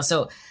whatever,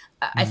 so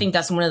I think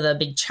that's one of the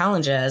big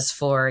challenges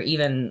for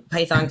even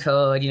Python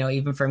code,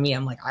 even for me,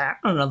 I'm like, I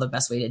don't know the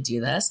best way to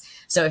do this.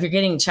 So if you're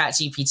getting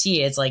ChatGPT,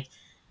 it's like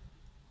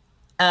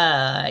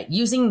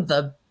using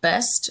the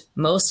best,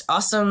 most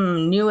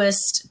awesome,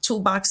 newest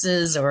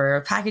toolboxes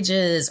or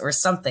packages or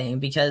something,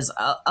 because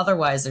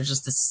otherwise there's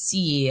just a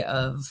sea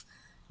of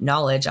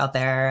knowledge out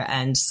there,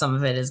 and some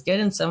of it is good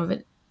and some of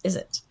it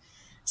isn't.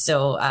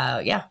 So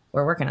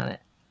we're working on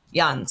it.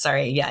 Yann,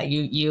 sorry. Yeah,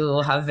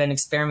 you have been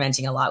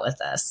experimenting a lot with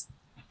this.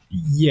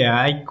 Yeah,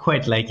 I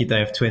quite like it, I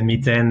have to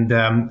admit. And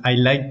I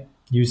like,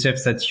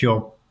 Youssef, that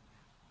you're,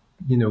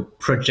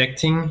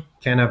 projecting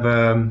kind of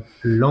a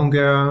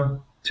longer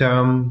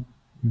term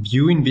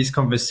view in this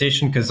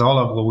conversation, because all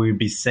of what we'll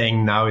be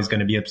saying now is going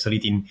to be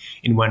obsolete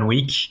in 1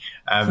 week,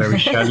 very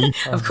surely.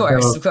 Of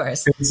course.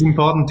 So it's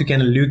important to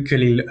kind of look a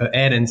little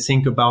ahead and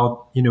think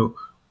about,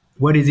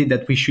 what is it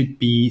that we should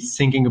be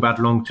thinking about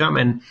long term.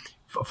 And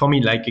for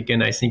me,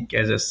 again, I think,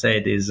 as I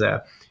said, is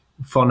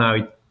for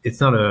now, it's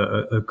not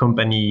a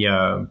company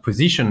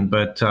position,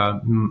 but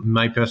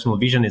my personal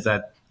vision is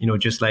that,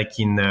 just like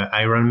in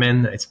Iron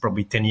Man, it's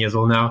probably 10 years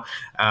old now,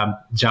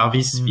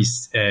 Jarvis,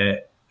 this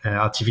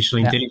artificial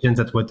intelligence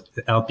that was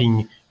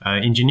helping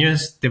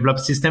engineers develop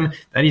system,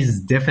 that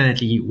is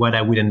definitely what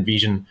I would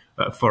envision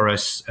for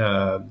us,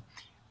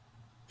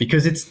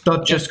 because it's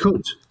not just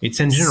code, it's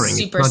engineering.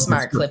 Super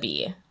smart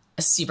Clippy.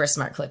 A super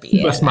smart Clippy.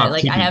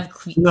 Clippy. I have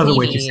Clippy.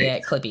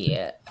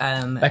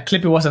 That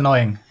Clippy was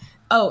annoying.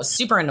 Oh,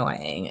 super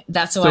annoying.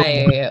 That's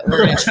why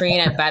we're going to train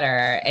it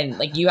better. And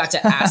you have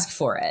to ask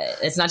for it.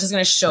 It's not just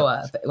going to show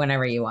up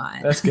whenever you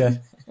want. That's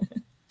good.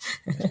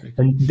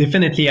 And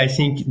definitely, I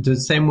think the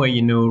same way,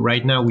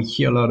 right now we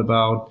hear a lot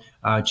about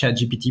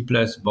ChatGPT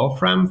plus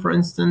Wolfram, for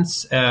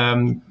instance,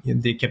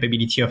 the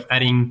capability of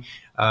adding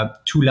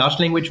two large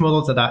language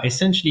models that are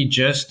essentially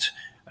just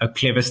a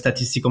clever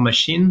statistical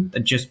machine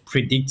that just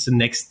predicts the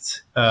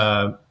next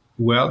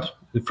word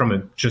from a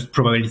just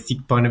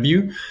probabilistic point of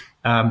view,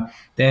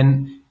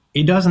 then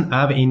it doesn't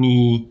have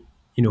any,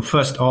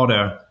 first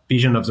order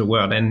vision of the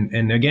world.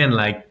 And again,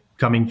 like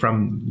coming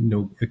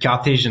from, a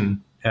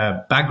Cartesian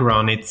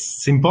background,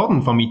 it's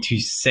important for me to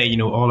say,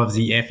 all of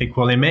the F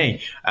equal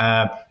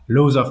ma,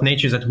 laws of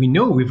nature that we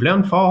know we've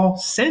learned for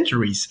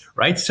centuries,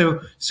 right?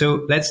 So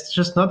let's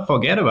just not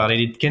forget about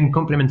it. It can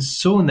complement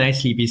so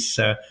nicely this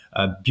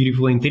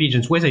beautiful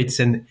intelligence, whether it's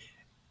an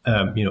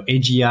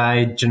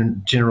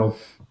AGI, general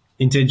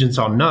intelligence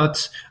or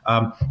not.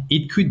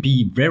 It could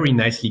be very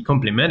nicely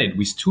complemented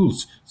with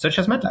tools such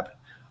as MATLAB.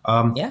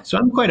 So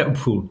I'm quite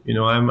hopeful.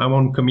 I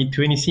won't commit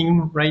to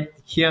anything right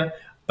here,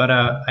 but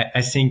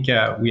I think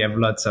we have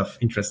lots of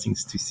interesting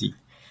things to see.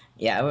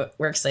 Yeah,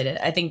 we're excited.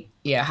 I think,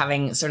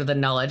 having sort of the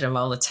knowledge of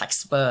all the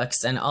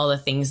textbooks and all the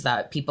things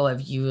that people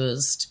have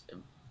used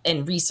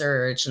in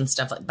research and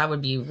stuff like that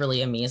would be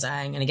really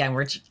amazing. And again,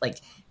 we're like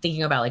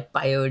thinking about like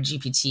Bio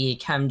GPT,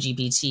 Chem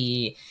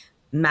GPT,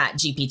 Mat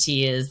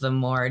GPT is the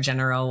more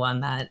general one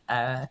that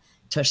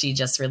Toshi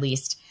just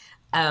released.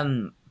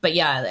 But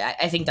yeah,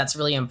 I think that's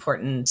really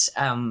important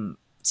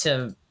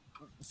to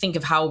think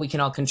of how we can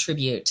all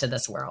contribute to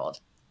this world.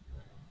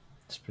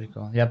 That's pretty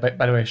cool. Yeah,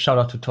 by the way, shout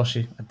out to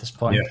Toshi at this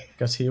point,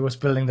 because he was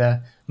building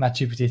the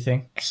MatGPT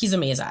thing. He's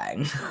amazing.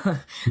 I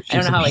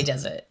don't know how he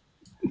does it.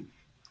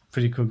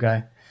 Pretty cool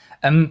guy.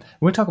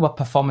 We'll talk about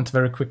performance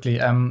very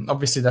quickly.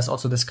 Obviously, there's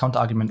also this counter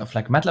argument of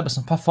like MATLAB is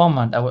not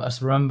performant. I was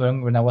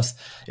remembering when I was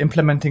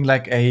implementing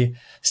like a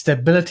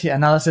stability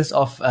analysis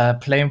of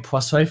plane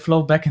Poisson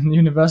flow back in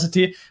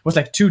university. It was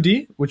like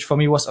 2D, which for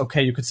me was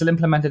okay. You could still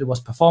implement it. It was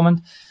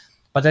performant.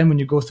 But then when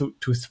you go to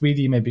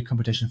 3D, maybe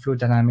computation, fluid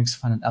dynamics,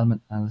 finite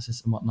element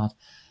analysis and whatnot,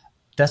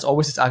 there's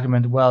always this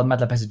argument, well,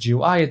 MATLAB has a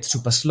GUI, it's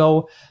super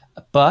slow,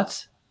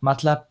 but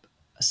MATLAB,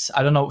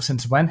 I don't know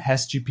since when,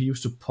 has GPU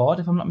support,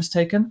 if I'm not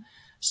mistaken.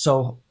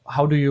 So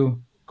how do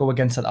you go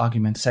against that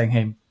argument, saying,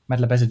 hey,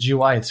 MATLAB has a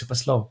GUI, it's super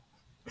slow?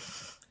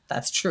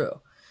 That's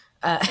true.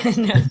 That's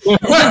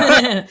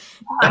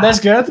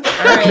good.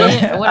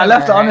 Right, I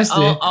love the honesty.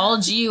 All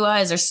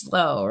GUIs are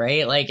slow,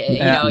 right? Like,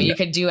 you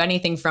could do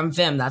anything from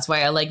Vim. That's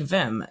why I like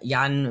Vim.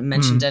 Yann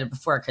mentioned it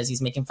before because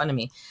he's making fun of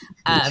me.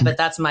 But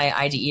that's my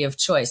IDE of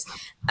choice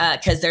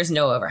because there's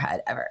no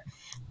overhead ever.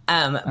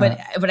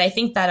 But I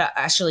think that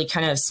actually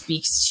kind of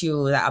speaks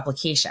to the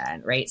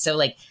application, right? So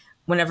like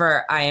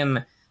whenever I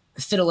am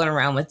fiddling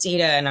around with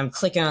data and I'm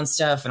clicking on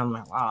stuff and I'm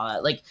like, wow,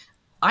 like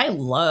I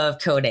love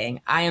coding.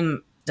 I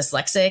am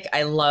dyslexic.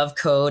 I love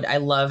code. I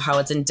love how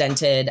it's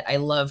indented. I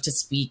love to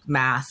speak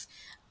math,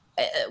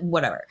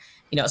 whatever,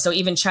 so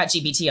even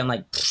ChatGPT, I'm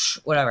like,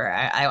 whatever.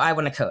 I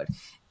want to code,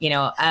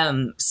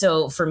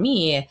 so for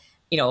me,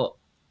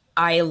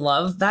 I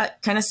love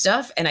that kind of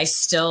stuff. And I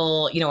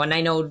still, and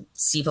I know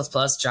C++,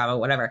 Java,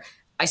 whatever,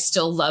 I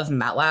still love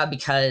MATLAB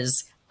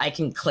because I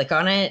can click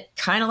on it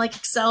kind of like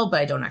Excel,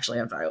 but I don't actually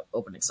have to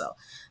open Excel,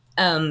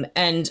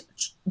 and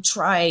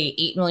try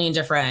 8 million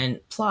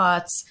different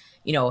plots,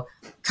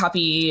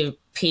 copy,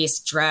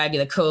 paste, drag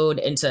the code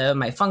into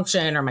my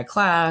function or my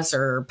class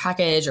or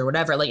package or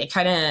whatever. Like it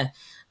kind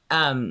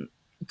of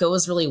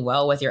goes really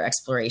well with your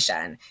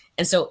exploration.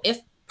 And so if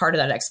part of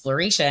that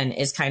exploration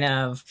is kind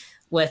of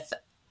with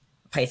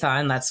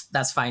Python,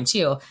 that's fine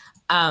too.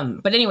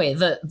 But anyway,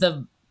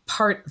 the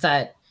part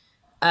that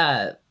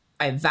I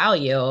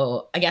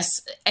value, I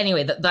guess,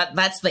 anyway,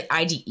 that's the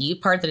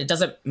IDE part, that it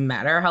doesn't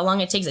matter how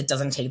long it takes. It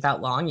doesn't take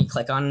that long. You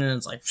click on it and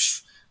it's like,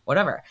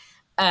 whatever.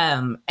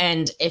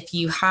 And if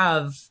you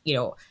have,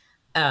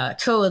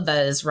 code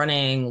that is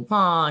running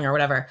long or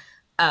whatever,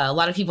 a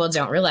lot of people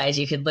don't realize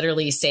you could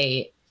literally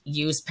say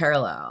use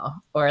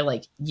parallel or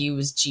like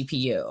use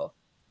GPU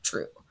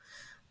true.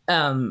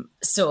 And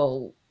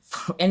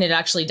it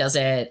actually does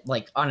it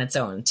like on its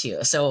own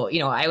too. So,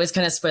 I was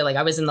kind of spoiled. Like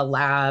I was in the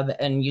lab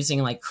and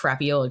using like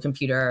crappy old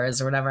computers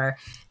or whatever.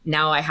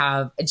 Now I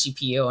have a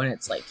GPU and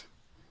it's like,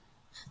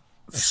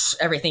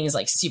 everything is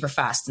like super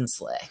fast and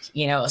slick,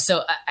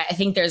 So I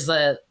think there's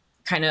a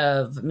kind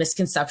of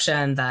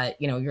misconception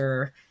that,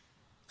 you're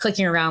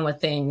clicking around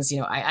with things,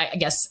 I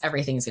guess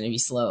everything's going to be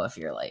slow if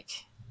you're like,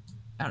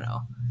 I don't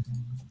know.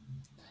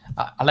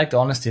 I like the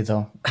honesty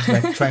though. It's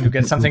like trying to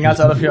get something else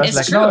out of you. I was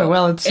like, true. no,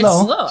 well, it's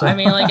slow. It's slow. So. I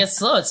mean, like it's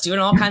slow. It's doing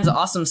all kinds of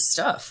awesome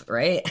stuff,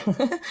 right?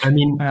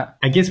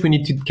 I guess we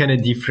need to kind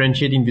of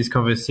differentiate in this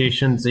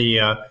conversation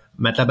the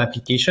MATLAB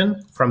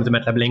application from the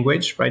MATLAB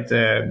language, right?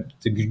 The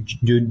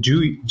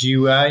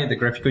GUI, the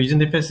graphical user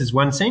interface is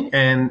one thing.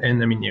 And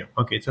I mean,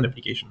 okay, it's an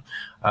application.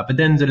 But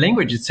then the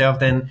language itself,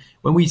 then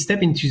when we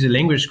step into the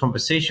language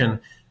conversation,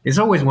 there's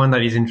always one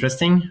that is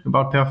interesting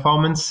about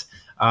performance.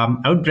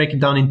 I would break it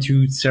down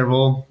into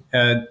several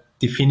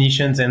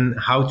definitions and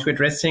how to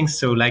address things.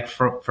 So like,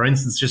 for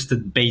instance, just the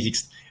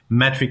basics,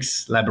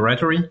 matrix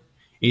laboratory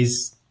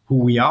is who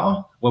we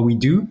are. What we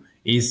do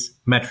is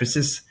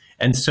matrices.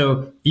 And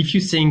so if you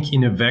think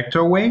in a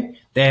vector way,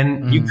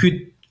 then you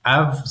could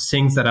have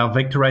things that are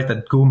vectorized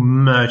that go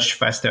much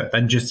faster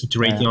than just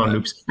iterating on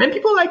loops. And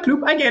people like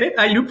loop. I get it.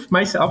 I loop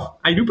myself.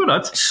 I loop a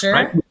lot. Sure.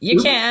 Right? You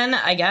can,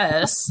 I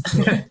guess.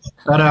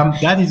 But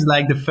that is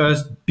like the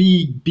first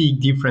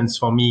big difference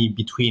for me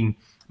between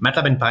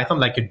MATLAB and Python,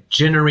 like a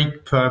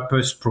generic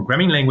purpose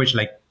programming language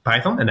like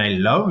Python. And I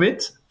love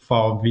it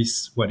for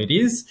this, what it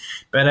is.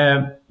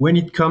 But when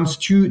it comes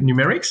to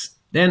numerics,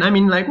 then, I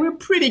mean, like, we're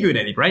pretty good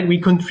at it, right? We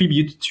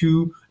contribute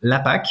to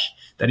LAPAC.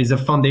 That is a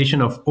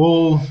foundation of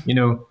all,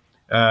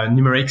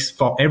 numerics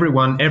for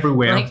everyone,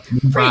 everywhere. Like,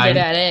 pretty good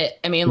at it.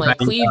 I mean, like,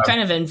 Cleve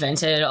kind of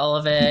invented all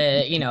of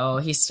it.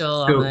 He's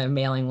still on the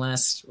mailing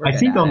list. I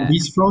think on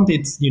this front,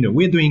 it's,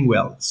 we're doing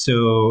well.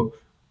 So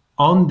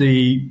on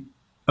the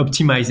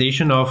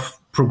optimization of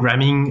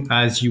programming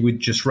as you would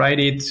just write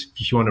it,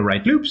 if you want to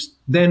write loops,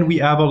 then we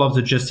have all of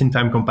the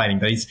just-in-time compiling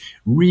that is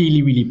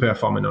really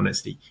performant,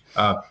 honestly.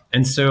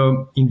 And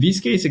so in this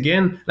case,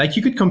 again, like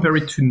you could compare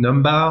it to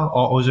Numba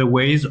or other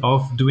ways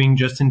of doing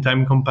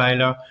just-in-time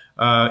compiler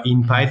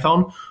in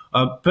Python.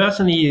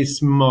 Personally,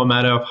 it's more a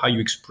matter of how you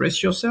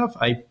express yourself.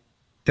 I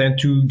tend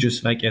to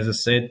just, like, as I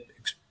said,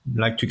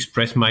 like to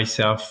express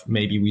myself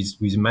maybe with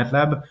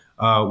MATLAB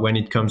when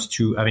it comes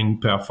to having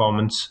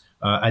performance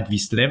at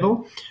this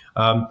level.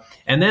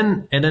 And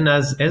then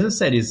as I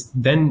said, is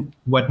then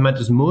what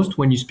matters most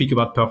when you speak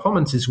about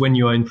performance is when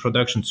you are in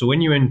production. So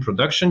when you're in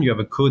production, you have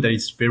a code that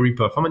is very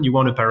performant. You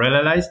want to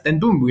parallelize, then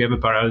boom, we have a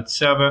parallel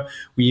server.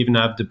 We even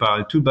have the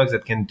parallel toolbox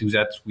that can do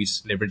that with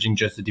leveraging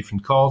just the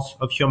different cores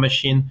of your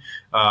machine.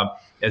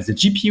 As the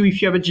GPU,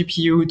 if you have a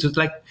GPU, just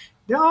like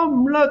there are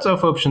lots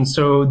of options.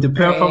 So the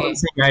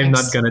performance thing, I'm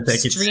not going to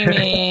take it.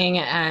 Streaming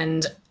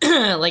and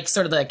like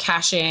sort of the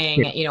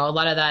caching, a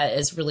lot of that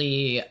is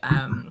really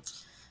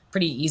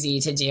pretty easy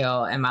to do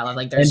in MATLAB.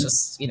 Like there's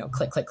just,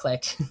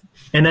 click.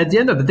 And at the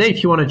end of the day,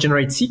 if you want to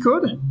generate C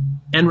code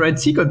and write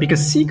C code,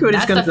 because C code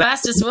is the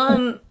fastest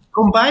one.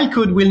 Compile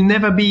code will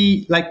never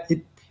be like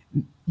it.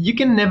 You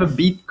can never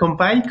beat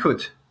compiled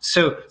code.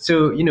 So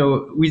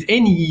with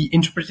any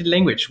interpreted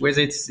language,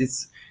 whether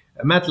it's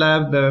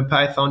MATLAB,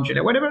 Python,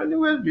 Julia, whatever,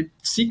 well,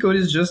 C code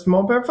is just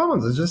more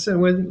performance. It's just the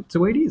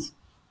way it is.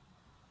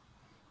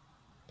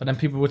 But then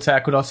people would say I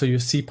could also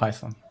use C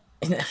Python.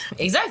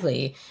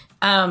 Exactly.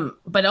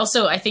 But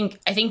also I think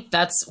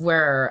that's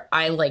where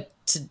I like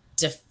to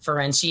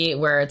differentiate,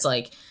 where it's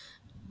like,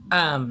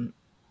 I'm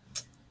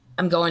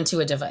going to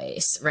a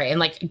device, right? And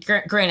like,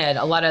 granted,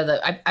 a lot of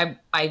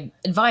I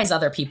advise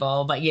other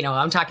people, but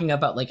I'm talking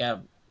about like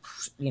a,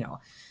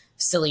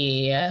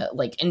 silly,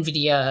 like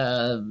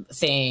NVIDIA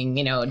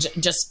thing,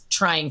 just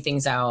trying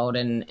things out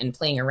and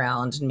playing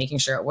around and making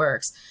sure it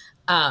works.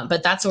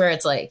 But that's where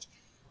it's like,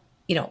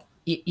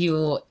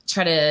 you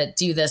try to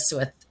do this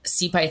with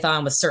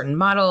CPython with certain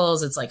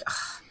models. It's like,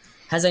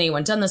 has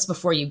anyone done this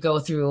before? You go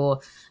through,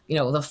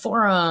 the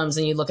forums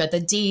and you look at the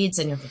dates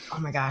and you're like, oh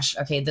my gosh,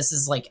 okay, this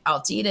is like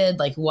outdated.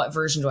 Like what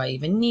version do I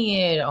even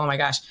need? Oh my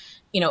gosh.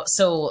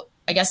 So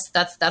I guess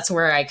that's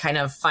where I kind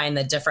of find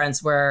the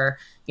difference where,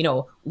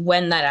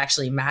 when that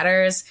actually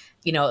matters,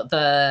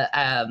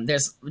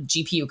 there's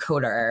GPU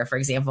coder, for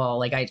example.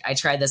 Like I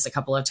tried this a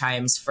couple of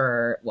times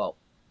for,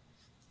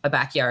 a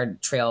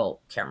backyard trail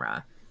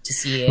camera to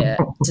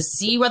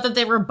see whether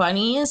they were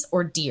bunnies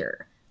or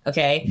deer.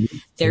 Okay.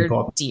 They're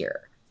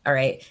deer. All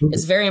right.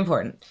 It's very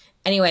important.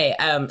 Anyway,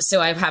 so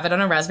I have it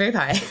on a Raspberry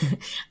Pi.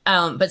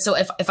 But so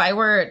if I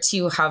were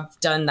to have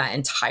done that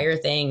entire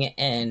thing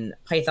in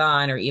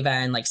Python or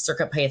even like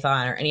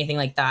CircuitPython or anything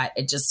like that,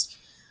 it just,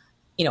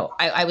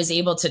 I was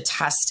able to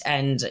test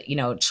and,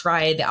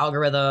 try the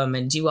algorithm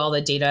and do all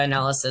the data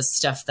analysis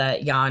stuff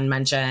that Yann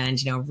mentioned,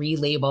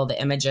 relabel the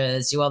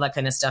images, do all that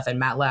kind of stuff in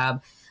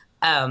MATLAB.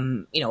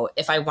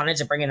 If I wanted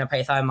to bring in a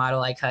Python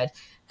model, I could,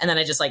 and then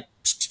I just like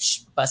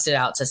bust it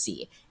out to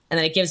C. And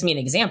then it gives me an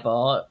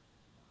example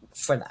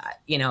for that,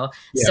 Yeah.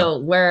 So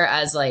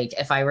whereas like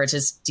if I were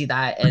to do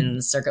that in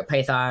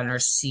CircuitPython or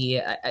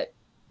C,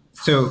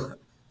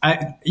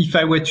 if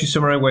I were to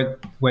summarize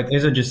what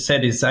Heather just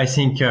said is, I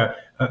think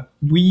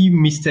we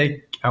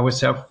mistake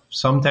ourselves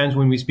sometimes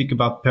when we speak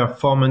about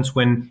performance,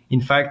 when in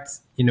fact,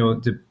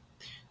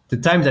 the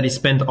time that is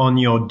spent on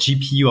your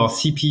GPU or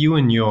CPU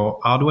and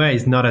your hardware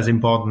is not as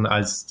important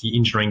as the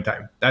engineering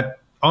time. That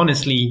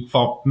honestly,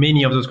 for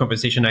many of those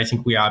conversations, I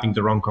think we are having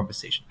the wrong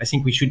conversation. I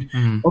think we should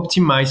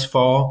optimize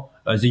for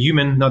the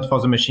human, not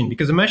for the machine,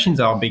 because the machines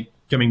are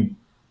becoming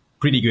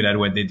pretty good at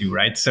what they do,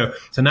 right? So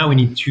now we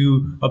need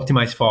to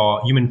optimize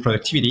for human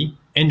productivity,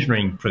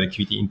 engineering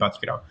productivity in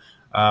particular.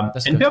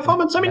 And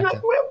performance, I mean,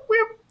 like,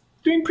 we're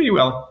doing pretty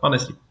well,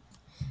 honestly.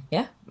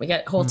 Yeah, we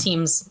got whole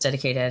teams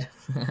dedicated.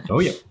 Oh,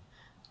 yeah.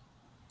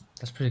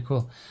 That's pretty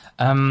cool.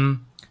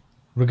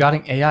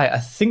 Regarding AI, I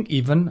think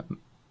even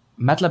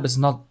MATLAB is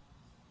not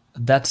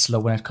that slow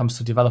when it comes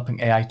to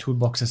developing AI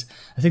toolboxes.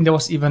 I think there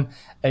was even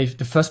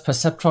the first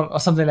perceptron or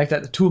something like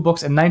that, a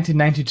toolbox in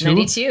 1992.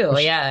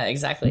 92, yeah,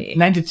 exactly.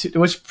 92, it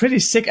was pretty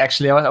sick,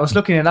 actually. I was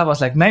looking it up. I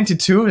was like,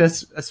 92?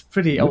 That's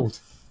pretty old.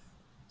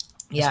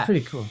 Yeah, that's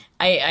pretty cool.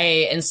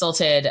 I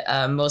insulted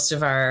most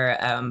of our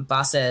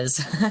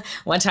bosses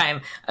one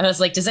time. I was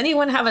like, "Does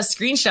anyone have a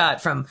screenshot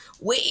from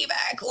way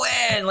back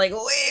when, like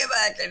way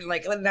back in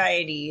like the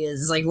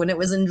 90s, like when it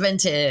was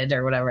invented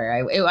or whatever?"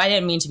 I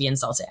didn't mean to be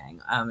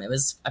insulting. It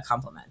was a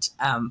compliment.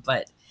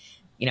 But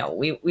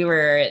we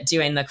were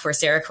doing the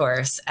Coursera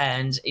course,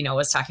 and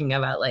was talking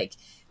about like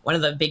one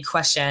of the big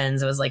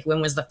questions. It was like, when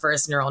was the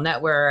first neural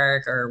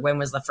network, or when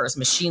was the first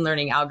machine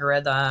learning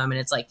algorithm? And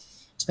it's like,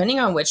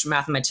 depending on which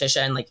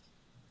mathematician, like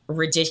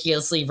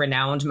ridiculously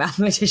renowned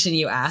mathematician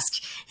you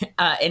ask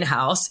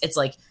in-house, it's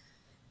like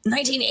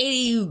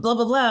 1980, blah,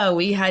 blah, blah.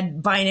 We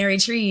had binary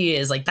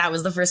trees. Like that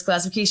was the first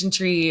classification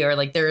tree, or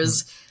like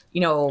there's,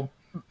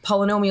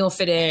 polynomial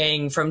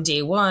fitting from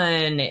day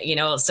one,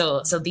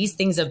 so these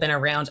things have been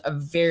around a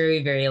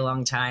very, very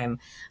long time.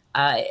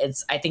 I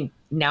think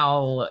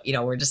now,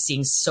 we're just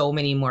seeing so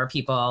many more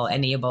people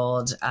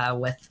enabled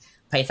with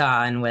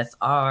Python, with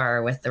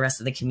R, with the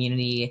rest of the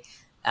community,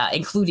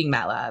 including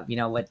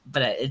MATLAB,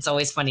 but it's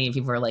always funny.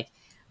 People are like,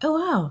 "Oh,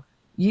 wow,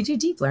 you do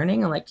deep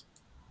learning?" I'm like,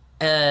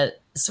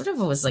 sort of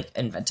was like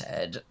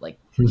invented like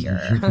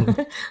here.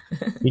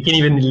 You can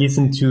even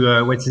listen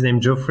to, what's his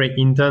name? Geoffrey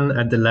Hinton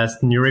at the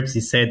last NeurIPS.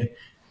 He said,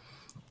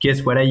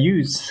 "Guess what I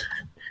use?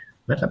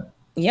 MATLAB."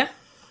 Yeah.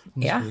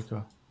 That's Yeah. pretty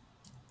cool.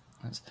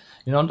 Nice.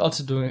 You're not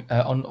also doing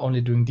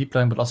only doing deep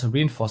learning, but also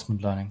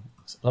reinforcement learning.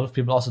 A lot of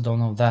people also don't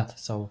know that.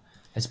 So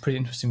it's pretty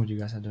interesting what you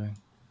guys are doing.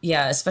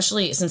 Yeah,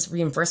 especially since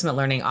reinforcement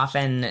learning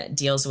often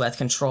deals with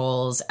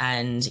controls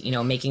and,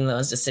 making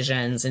those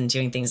decisions and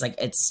doing things. Like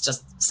it's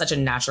just such a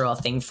natural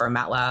thing for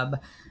MATLAB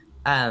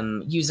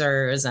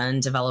users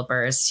and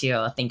developers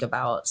to think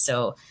about.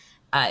 So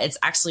it's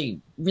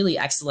actually really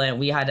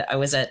excellent. I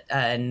was at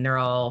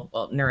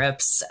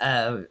NeurIPS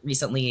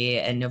recently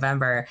in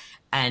November,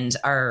 and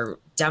our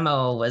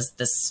demo was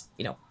this,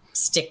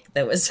 stick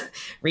that was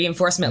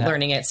reinforcement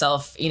learning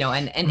itself,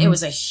 and it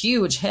was a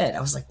huge hit. I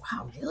was like,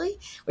 wow, really?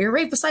 We were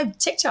right beside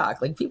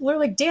TikTok. Like people are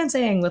like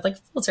dancing with like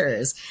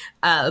filters.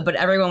 But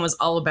everyone was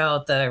all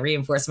about the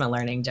reinforcement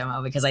learning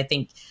demo, because I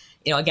think,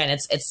 again,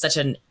 it's such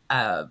a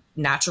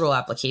natural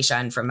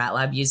application for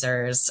MATLAB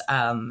users.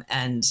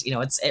 And,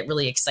 it's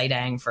really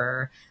exciting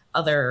for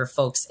other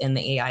folks in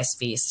the AI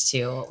space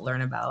to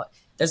learn about.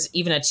 There's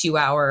even a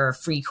 2-hour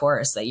free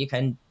course that you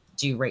can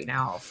do right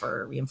now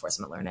for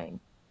reinforcement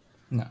learning.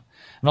 No.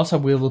 And also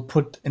we will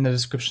put in the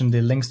description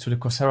the links to the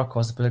Coursera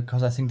course,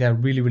 because I think they're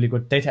really, really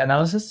good. Data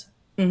analysis.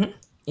 Mm-hmm.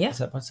 Yeah. Is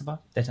that what it's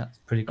about? Data.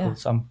 Pretty cool. Yeah.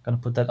 So I'm going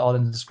to put that all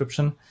in the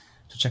description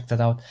to check that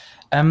out.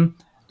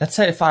 Let's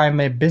say if I'm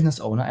a business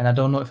owner and I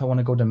don't know if I want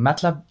to go the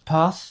MATLAB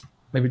path,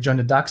 maybe join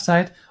the dark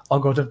side, or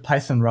go the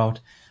Python route.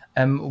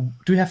 Do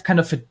you have kind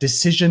of a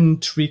decision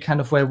tree kind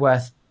of way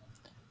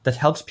that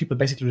helps people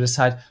basically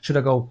decide, should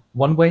I go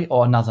one way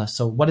or another?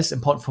 So what is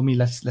important for me,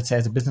 let's say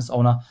as a business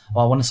owner,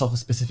 or I want to solve a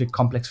specific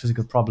complex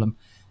physical problem?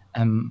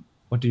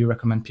 What do you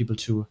recommend people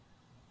to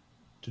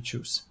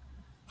choose?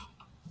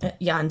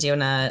 Yann, do you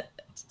want to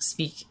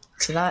speak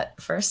to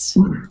that first?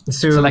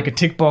 So like a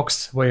tick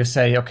box where you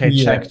say, okay,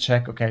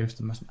 check, okay.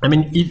 I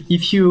mean,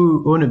 if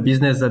you own a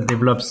business that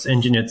develops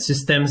engineered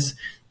systems,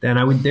 then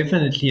I would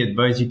definitely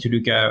advise you to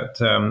look at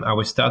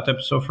our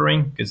startups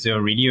offering, because they're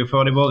really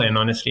affordable, and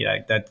honestly,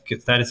 like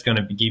that is going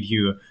to give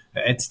you a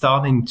head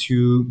start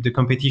into the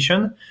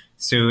competition.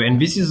 So,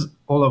 and this is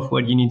all of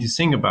what you need to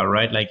think about,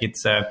 right? Like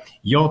it's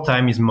your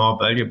time is more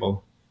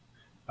valuable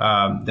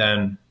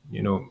than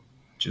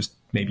just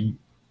maybe.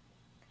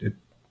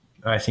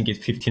 I think it's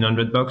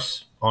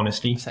 $1,500,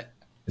 honestly. It's like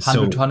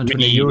 100 to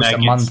 120 really, euros like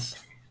a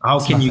month. How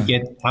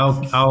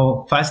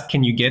fast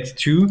can you get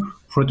to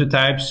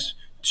prototypes,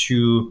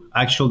 to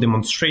actual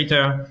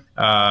demonstrator,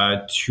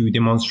 to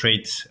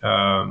demonstrate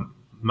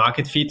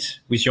market fit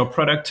with your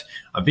product?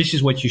 This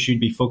is what you should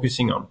be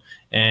focusing on.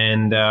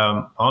 And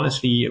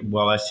honestly,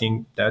 well, I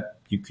think that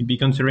you could be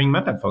considering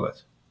MATLAB for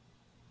that.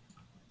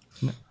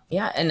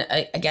 Yeah. And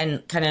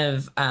again, kind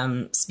of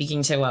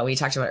speaking to what we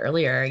talked about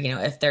earlier,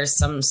 if there's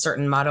some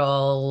certain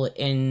model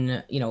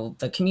in,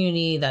 the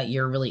community that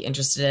you're really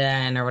interested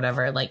in or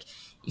whatever, like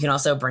you can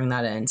also bring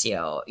that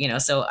into,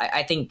 so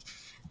I think,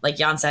 like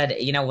Yann said,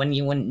 when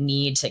you wouldn't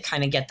need to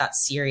kind of get that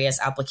serious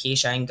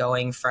application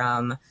going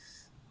from,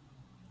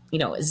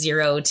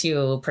 0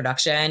 to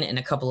production in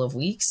a couple of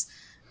weeks,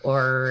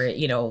 or,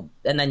 and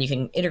then you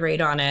can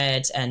iterate on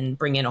it and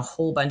bring in a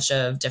whole bunch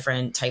of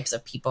different types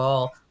of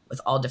people with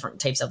all different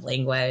types of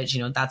language.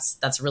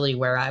 That's really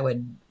where I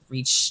would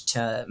reach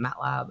to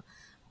MATLAB.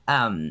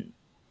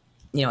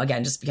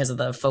 Again, just because of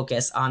the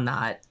focus on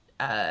that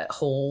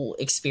whole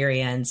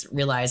experience,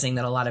 realizing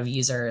that a lot of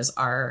users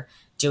are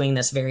doing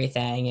this very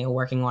thing,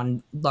 working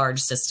on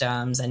large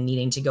systems and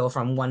needing to go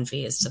from one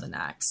phase to the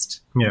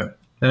next. Yeah.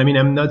 And I mean,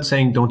 I'm not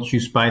saying don't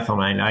use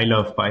Python. I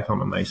love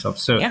Python myself.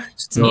 So yeah,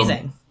 it's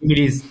amazing. It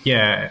is,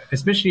 yeah.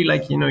 Especially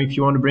like, if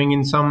you want to bring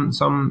in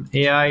some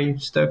AI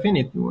stuff in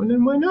it, well,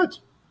 then why not?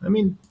 I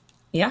mean,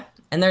 yeah.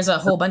 And there's a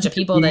whole bunch of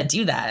people that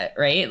do that,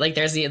 right? Like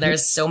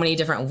there's so many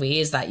different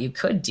ways that you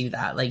could do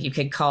that. Like you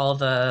could call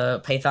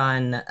the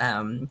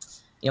Python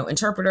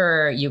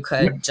interpreter. You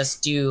could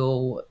just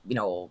do,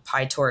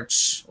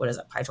 PyTorch. What is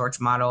it? PyTorch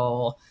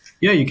model.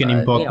 Yeah, you can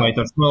import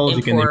PyTorch models.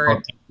 You can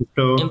import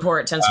TensorFlow.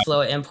 Import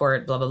TensorFlow,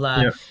 import blah, blah,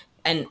 blah. Yeah.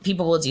 And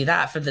people will do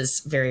that for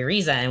this very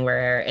reason,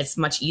 where it's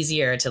much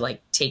easier to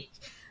like take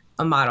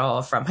a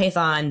model from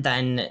Python,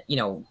 then,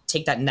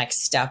 take that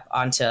next step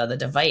onto the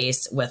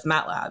device with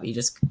MATLAB. You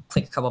just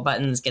click a couple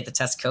buttons, get the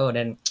test code,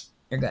 and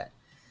you're good.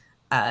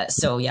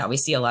 So yeah, we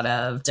see a lot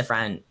of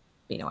different,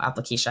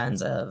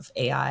 applications of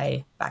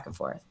AI back and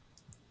forth.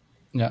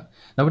 Yeah.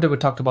 Now that we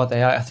talked about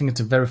AI, I think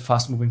it's a very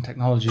fast-moving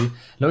technology.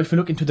 Now, if we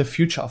look into the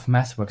future of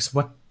MathWorks,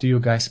 what do you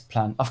guys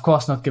plan? Of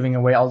course, not giving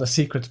away all the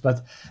secrets,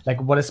 but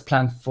like, what is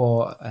planned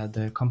for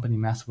the company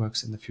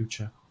MathWorks in the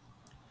future?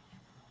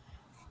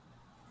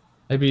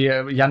 Maybe,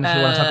 Yann, if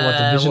you want to talk about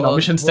the vision or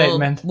mission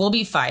statement. We'll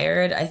be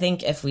fired, I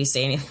think, if we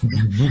say anything.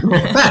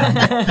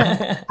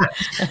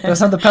 That's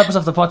not the purpose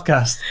of the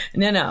podcast.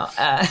 No.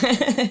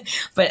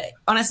 But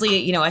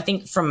honestly, I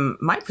think from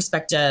my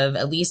perspective,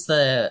 at least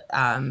the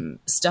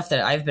stuff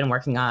that I've been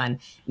working on,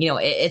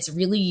 it's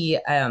really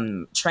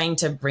trying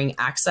to bring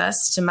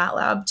access to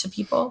MATLAB to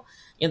people.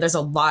 There's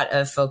a lot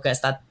of focus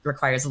that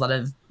requires a lot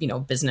of,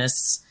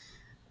 business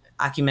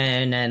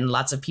acumen and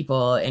lots of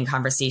people in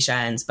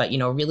conversations, but,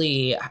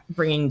 really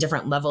bringing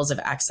different levels of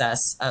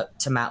access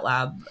to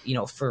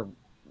MATLAB, for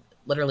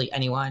literally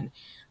anyone.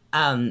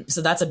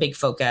 So that's a big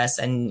focus,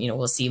 and,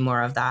 we'll see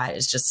more of that.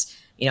 It's just,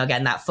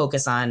 again, that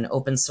focus on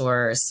open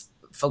source,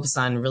 focus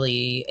on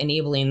really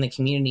enabling the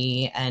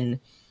community and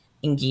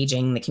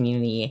engaging the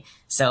community.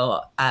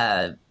 So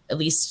at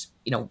least,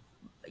 Yann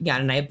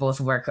and I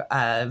both work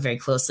very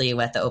closely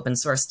with the open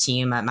source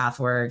team at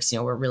MathWorks.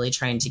 We're really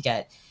trying to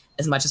get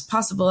as much as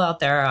possible out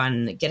there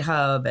on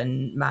GitHub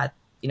and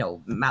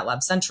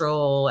MATLAB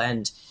Central,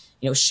 and,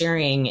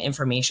 sharing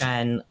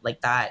information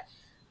like that.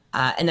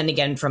 And then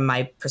again, from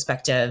my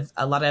perspective,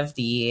 a lot of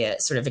the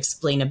sort of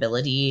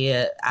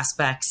explainability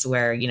aspects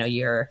where,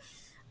 you're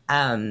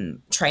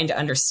trying to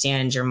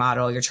understand your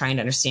model, you're trying to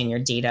understand your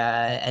data,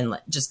 and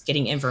just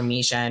getting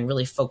information,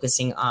 really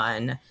focusing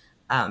on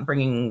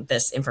bringing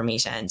this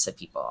information to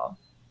people.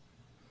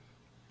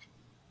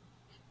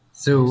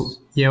 So,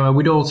 yeah, I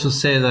would also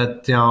say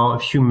that there are a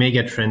few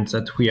mega trends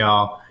that we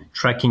are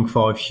tracking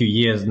for a few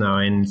years now.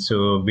 And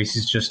so this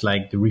is just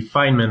like the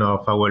refinement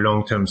of our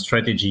long-term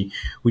strategy,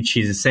 which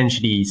is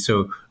essentially,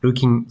 so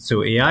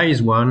AI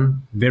is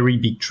one very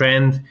big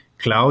trend.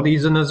 Cloud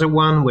is another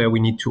one where we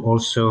need to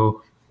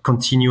also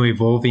continue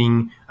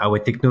evolving our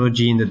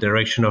technology in the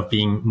direction of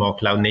being more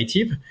cloud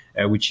native,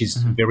 which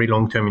is a very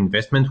long-term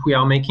investment we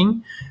are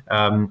making.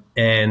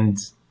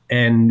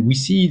 And we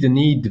see the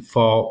need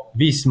for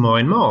this more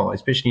and more,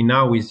 especially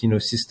now with,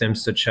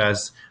 systems such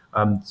as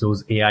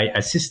those AI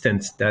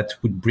assistants that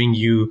would bring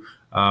you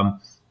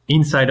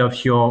inside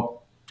of your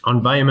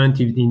environment,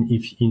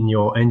 if in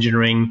your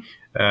engineering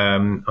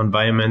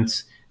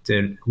environment,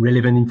 the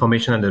relevant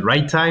information at the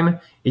right time.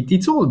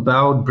 It's all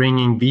about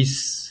bringing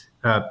this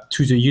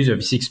to the user,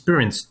 this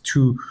experience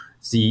to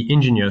the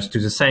engineers, to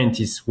the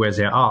scientists where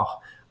they are.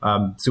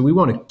 So we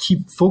want to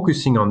keep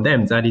focusing on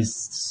them. That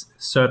is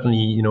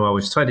certainly, our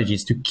strategy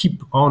is to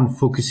keep on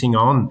focusing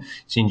on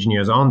the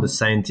engineers, on the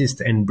scientists,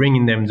 and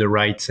bringing them the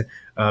right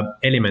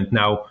element.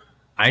 Now,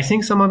 I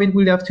think some of it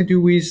will have to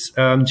do with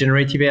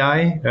generative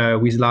AI,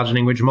 with large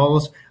language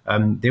models.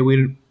 They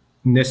will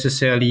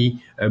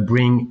necessarily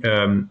bring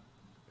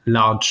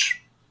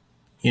large,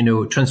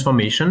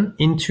 transformation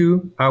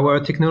into our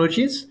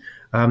technologies,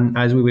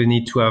 as we will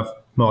need to have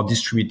more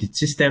distributed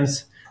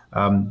systems.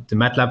 The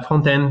MATLAB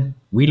front end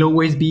will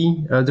always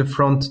be the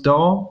front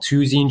door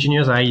to the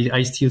engineers.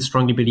 I still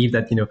strongly believe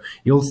that,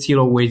 you'll still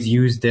always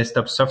use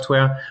desktop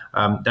software.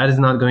 That is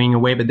not going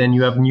away. But then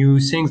you have new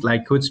things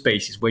like code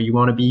spaces where you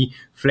want to be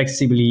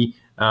flexibly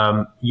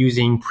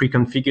using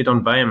pre-configured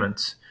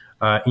environments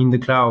in the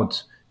cloud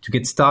to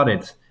get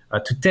started,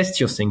 to test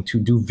your thing, to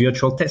do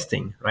virtual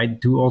testing, right?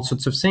 Do all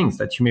sorts of things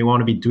that you may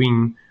want to be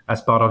doing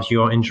as part of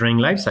your engineering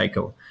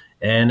lifecycle.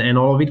 And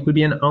all of it will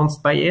be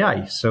enhanced by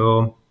AI.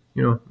 So,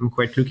 I'm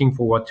quite looking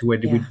forward to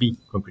what it would be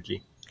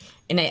concretely.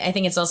 And I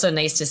think it's also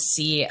nice to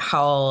see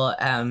how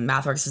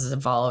MathWorks has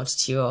evolved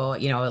to,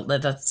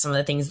 some of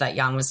the things that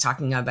Yann was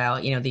talking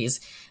about, these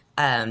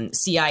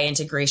CI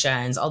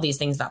integrations, all these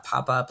things that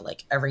pop up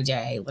like every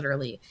day,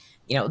 literally.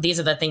 These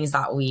are the things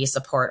that we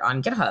support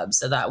on GitHub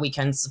so that we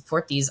can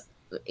support these,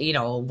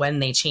 when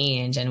they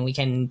change, and we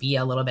can be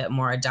a little bit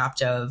more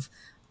adaptive,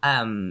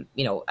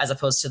 as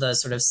opposed to the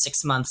sort of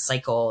 6-month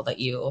cycle that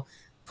you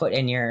put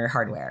in your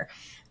hardware.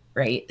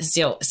 Right.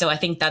 So I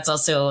think that's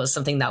also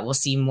something that we'll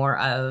see more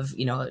of,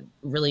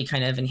 really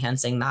kind of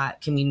enhancing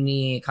that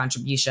community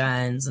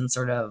contributions and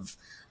sort of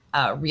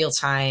real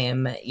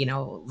time,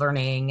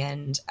 learning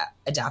and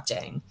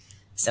adapting.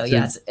 So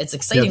yeah, it's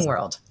exciting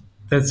world.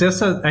 That's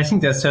also, I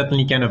think that's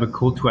certainly kind of a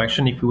call to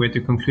action if we were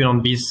to conclude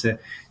on this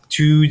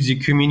to the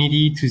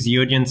community, to the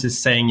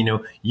audiences saying,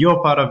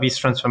 you're part of this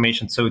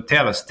transformation. So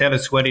tell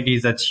us what it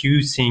is that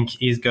you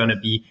think is going to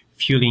be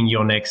fueling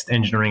your next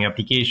engineering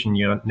application,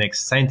 your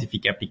next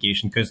scientific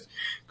application, because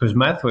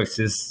MathWorks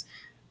is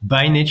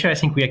by nature, I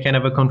think we are kind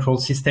of a control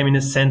system in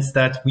a sense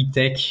that we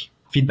take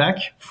feedback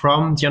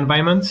from the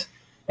environment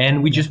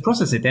and we just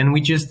process it and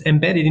we just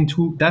embed it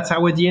into, that's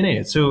our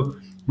DNA. So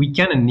we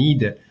kind of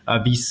need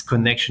this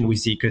connection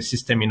with the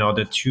ecosystem in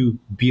order to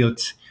build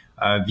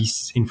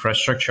this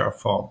infrastructure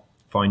for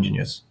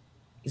engineers.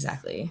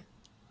 Exactly.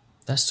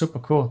 That's super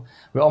cool.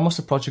 We're almost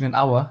approaching an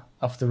hour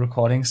of the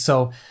recording.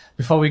 So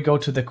before we go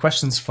to the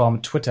questions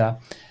from Twitter,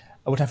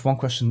 I would have one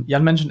question.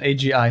 Yann mentioned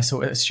AGI.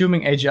 So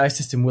assuming AGI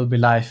system will be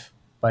live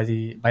by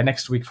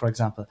next week, for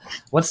example,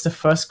 what's the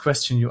first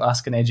question you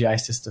ask an AGI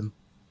system?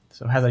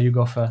 So Heather, you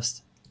go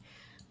first.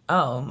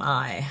 Oh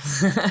my.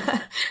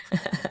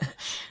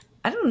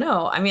 I don't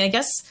know. I mean, I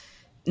guess,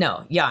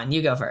 no, Yann,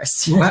 you go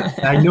first.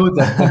 I know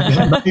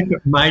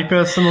that my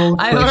personal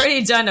I've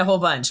already done a whole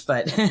bunch,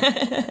 but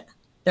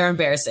they're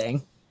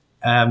embarrassing.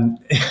 I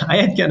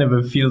had kind of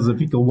a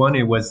philosophical one.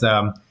 It was,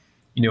 are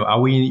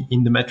we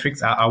in the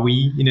Matrix? Are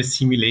we in a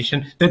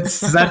simulation? That's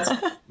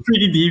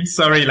pretty deep.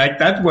 Sorry. Like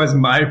that was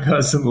my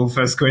personal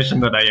first question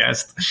that I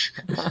asked.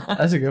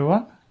 That's a good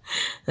one.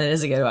 That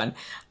is a good one.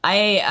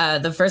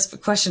 The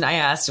first question I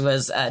asked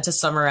was to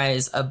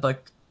summarize a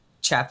book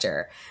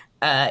chapter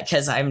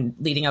because I'm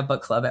leading a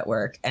book club at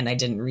work and I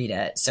didn't read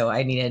it. So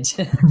I needed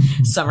to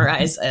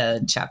summarize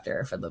a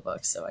chapter for the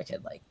book so I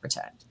could like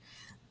pretend.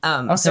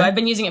 Okay. So I've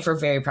been using it for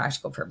very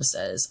practical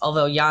purposes,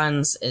 although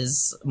Yann's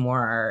is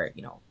more,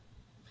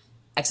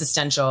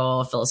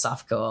 existential,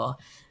 philosophical.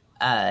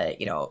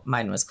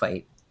 Mine was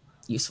quite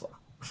useful.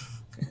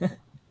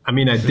 I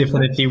mean, I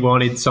definitely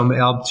wanted some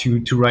help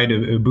to write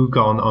a book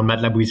on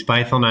MATLAB with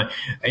Python.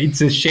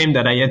 It's a shame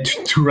that I had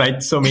to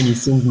write so many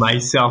things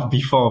myself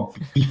before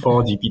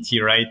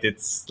GPT, right?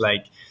 It's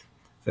like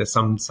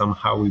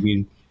somehow we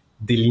will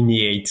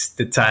delineate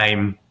the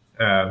time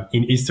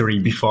in history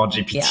before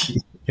GPT.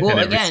 Yeah. Well,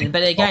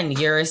 again,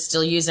 you're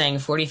still using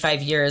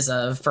 45 years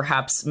of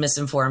perhaps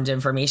misinformed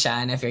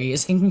information if you're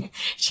using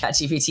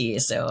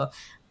ChatGPT. So,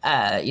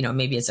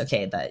 maybe it's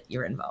okay that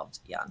you're involved,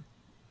 Yann.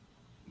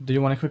 Do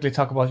you want to quickly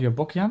talk about your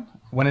book, Yann?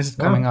 When is it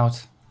coming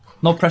out?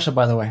 No pressure,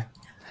 by the way.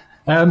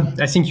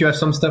 I think you have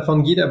some stuff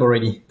on GitHub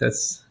already.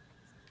 That's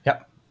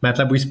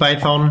MATLAB with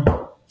Python.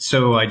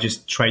 So I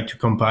just tried to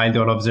compile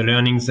all of the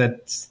learnings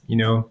that,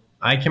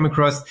 I came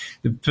across.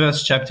 The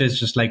first chapter is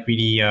just like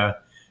really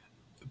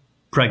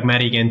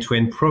pragmatic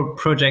end-to-end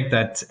project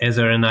that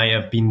Heather and I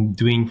have been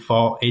doing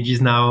for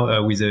ages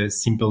now with a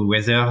simple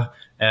weather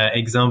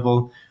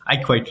example. I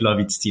quite love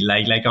it still.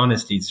 Like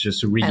honestly, it's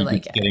just really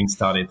good getting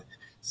started.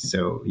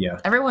 So yeah,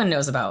 everyone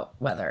knows about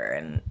weather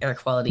and air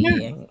quality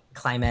and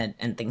climate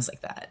and things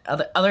like that.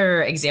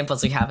 Other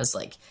examples we have is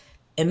like,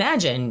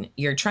 imagine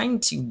you're trying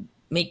to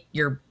make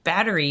your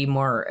battery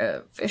more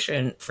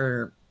efficient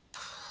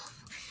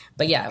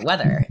but yeah,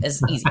 weather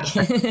is easy.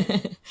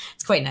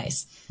 It's quite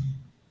nice.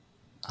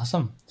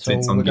 Awesome. So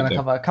we're going to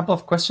cover a couple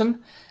of questions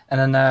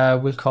and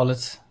then we'll call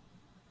it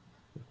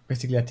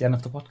basically at the end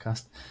of the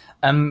podcast.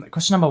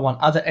 Question number 1.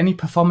 Are there any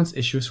performance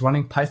issues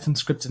running Python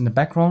scripts in the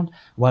background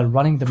while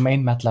running the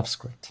main MATLAB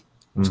script?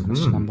 That's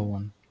question number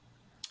 1.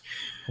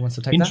 Who wants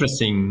to take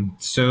Interesting.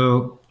 That?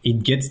 So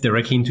it gets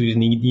directly into the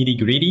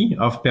nitty-gritty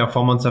of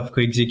performance of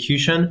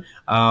co-execution.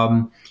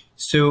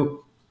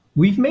 So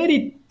we've made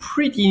it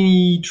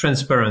pretty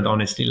transparent,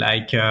 honestly.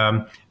 Like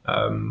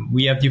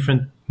we have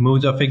different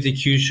modes of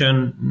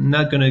execution.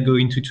 Not going to go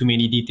into too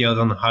many details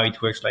on how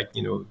it works, like,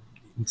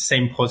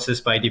 same process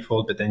by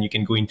default, but then you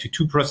can go into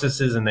 2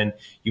 processes and then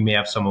you may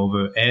have some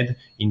overhead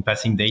in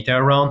passing data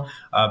around.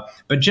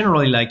 But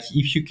generally, like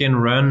if you can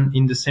run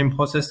in the same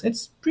process,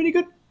 it's pretty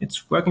good.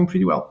 It's working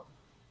pretty well.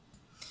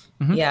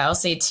 Mm-hmm. Yeah, I'll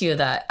say too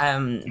that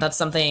that's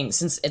something,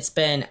 since it's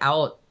been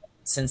out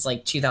since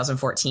like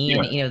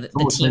 2014,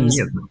 the teams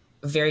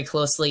very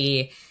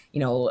closely,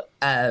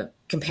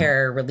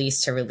 compare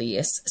release to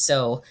release.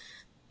 So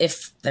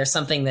if there's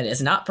something that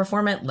is not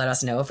performant, let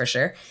us know for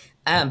sure.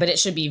 But it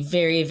should be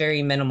very,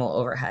 very minimal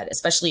overhead,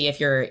 especially if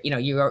you're,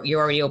 you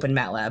already opened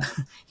MATLAB.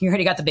 You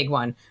already got the big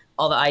one,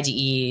 all the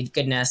IDE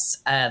goodness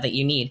that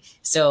you need.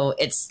 So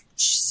it's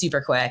super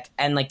quick.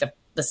 And like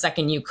the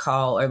second you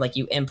call or like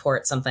you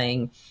import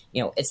something,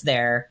 it's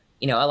there.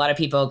 A lot of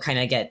people kind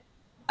of get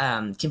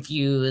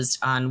confused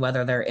on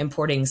whether they're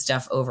importing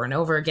stuff over and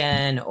over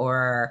again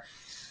or,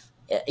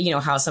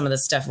 how some of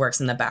this stuff works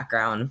in the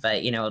background.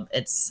 But,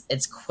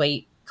 it's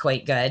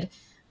quite good.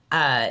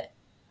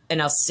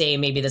 And I'll say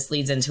maybe this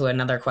leads into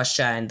another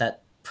question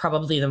that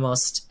probably the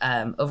most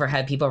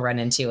overhead people run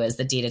into is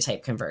the data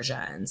type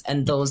conversions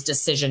and those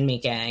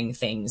decision-making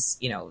things,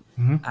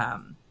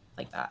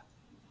 like that.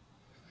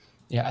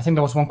 Yeah, I think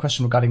there was one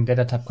question regarding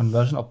data type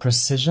conversion or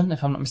precision,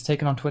 if I'm not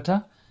mistaken, on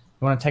Twitter.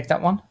 You want to take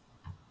that one?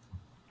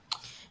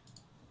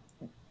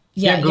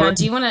 Yeah,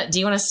 do you want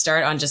to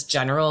start on just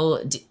general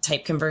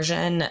type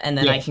conversion, and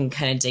then I can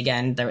kind of dig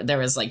in. There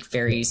was like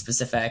very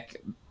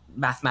specific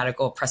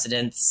mathematical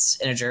precedence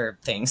integer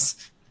things.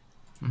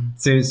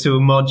 So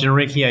more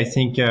generically, I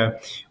think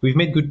we've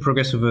made good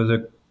progress over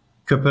the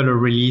couple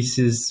of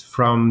releases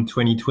from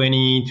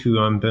 2020 to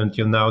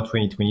until now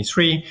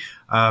 2023.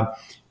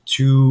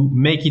 to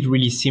make it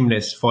really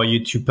seamless for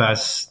you to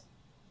pass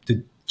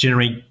the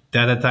generic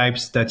data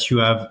types that you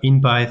have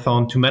in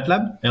Python to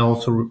MATLAB, and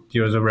also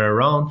the other way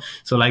around.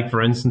 So like,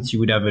 for instance, you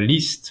would have a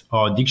list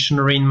or a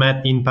dictionary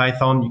in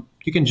Python.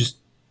 You can just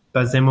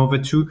pass them over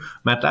to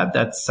MATLAB.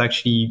 That's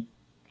actually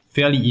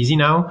fairly easy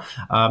now.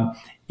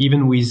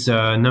 Even with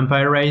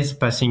NumPy arrays,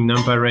 passing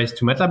NumPy arrays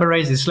to MATLAB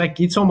arrays,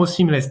 it's almost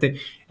seamless.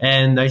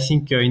 And I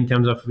think in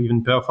terms of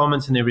even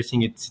performance and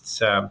everything,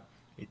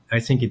 I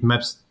think it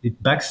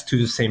backs to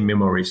the same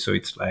memory, so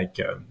it's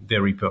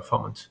very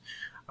performant.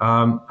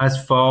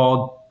 As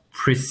for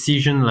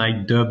precision,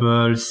 like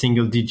double,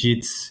 single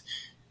digits,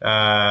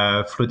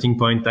 floating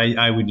point,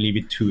 I would leave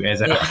it to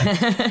Ezra. Yeah.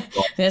 I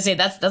was gonna say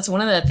that's one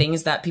of the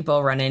things that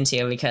people run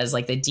into, because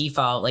like the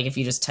default, like if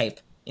you just type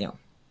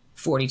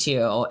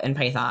 42 in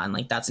Python,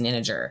 like that's an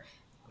integer,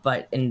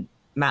 but in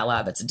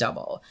MATLAB it's a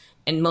double,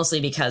 and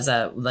mostly because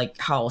of like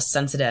how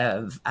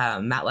sensitive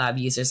MATLAB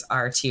users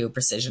are to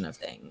precision of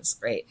things,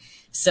 right?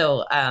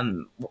 So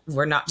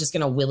we're not just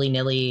gonna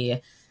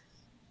willy-nilly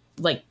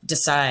like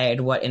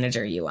decide what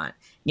integer you want,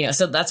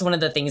 so that's one of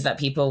the things that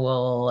people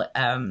will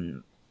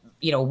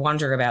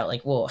wonder about,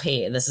 like, well,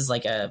 hey, this is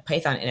like a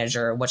Python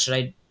integer, what should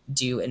I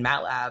do in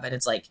MATLAB? And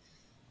it's like,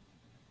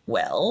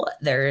 well,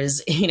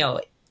 there's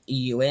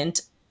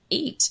uint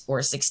 8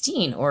 or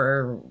 16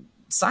 or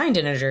signed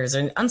integers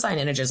and unsigned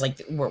integers.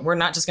 Like we're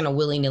not just going to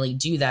willy-nilly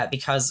do that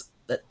because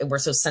we're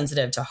so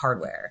sensitive to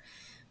hardware,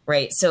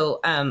 right? So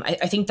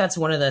I think that's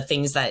one of the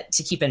things that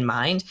to keep in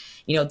mind.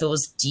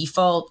 Those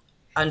default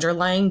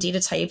underlying data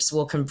types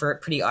will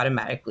convert pretty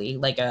automatically,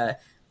 like a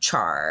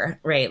char,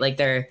 right? Like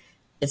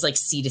it's like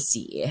C to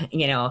C.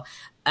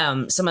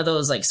 Some of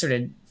those like sort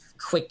of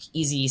quick,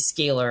 easy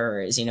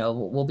scalars,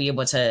 we'll be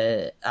able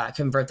to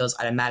convert those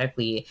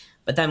automatically.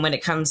 But then when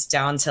it comes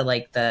down to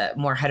like the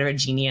more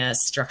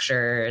heterogeneous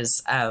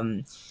structures,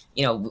 a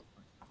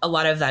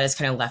lot of that is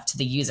kind of left to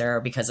the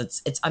user, because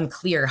it's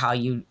unclear how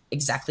you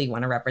exactly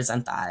want to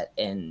represent that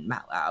in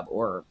MATLAB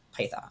or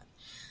Python.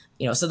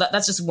 So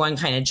that's just one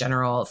kind of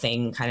general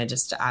thing, kind of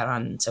just to add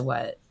on to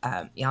what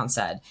Yann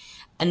said.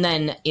 And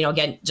then,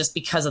 again, just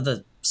because of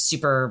the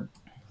super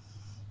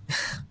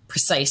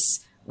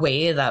precise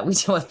way that we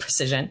deal with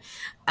precision,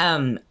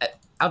 I'll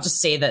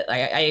just say that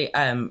I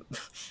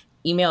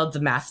emailed the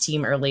math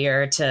team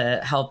earlier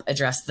to help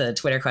address the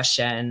Twitter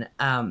question,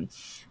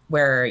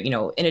 where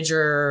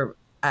integer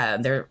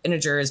their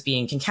integer is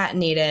being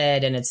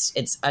concatenated, and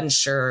it's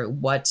unsure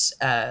what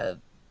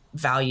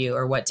value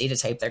or what data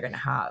type they're going to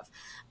have.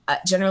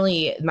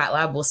 Generally,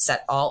 MATLAB will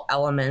set all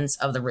elements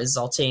of the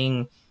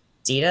resulting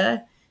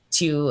data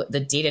to the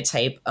data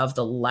type of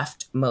the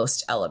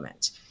leftmost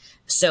element.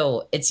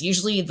 So it's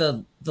usually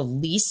the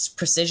least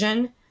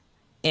precision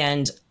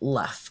and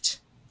left.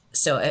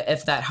 So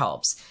if that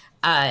helps.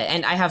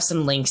 And I have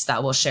some links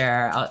that we'll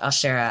share. I'll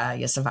share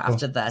Yusuf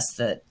after this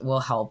that will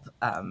help,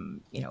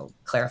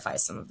 clarify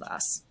some of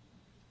this.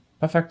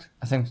 Perfect.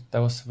 I think that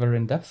was very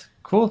in-depth.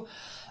 Cool.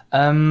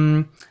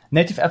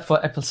 Native app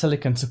for Apple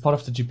Silicon, support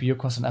of the GPU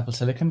course on Apple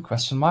Silicon, ?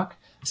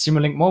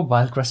 Simulink Mobile, ?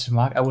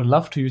 I would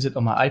love to use it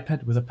on my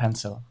iPad with a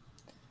pencil.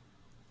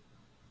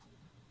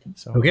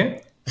 So.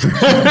 Okay.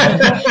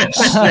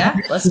 Yeah,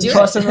 let's do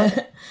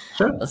it.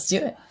 Sure. Let's do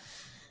it.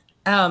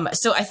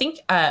 So I think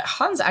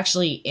Hans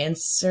actually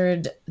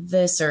answered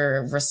this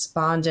or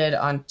responded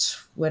on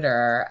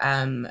Twitter.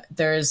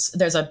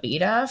 There's a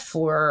beta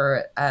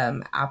for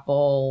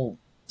Apple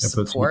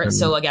support.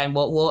 So again,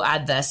 we'll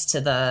add this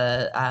to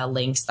the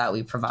links that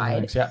we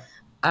provide. Yeah.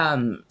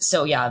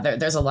 So yeah,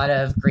 there's a lot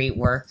of great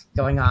work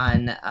going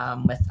on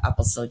with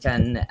Apple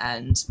Silicon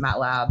and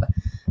MATLAB,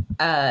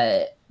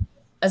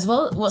 as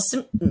well. Well,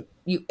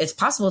 it's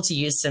possible to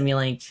use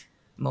Simulink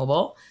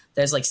Mobile.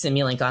 There's like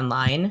Simulink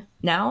Online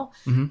now.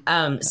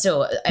 Mm-hmm.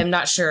 So I'm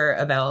not sure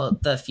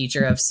about the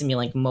future of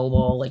Simulink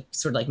Mobile, like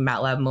sort of like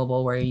MATLAB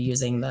Mobile, where you're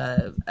using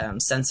the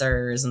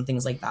sensors and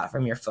things like that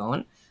from your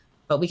phone.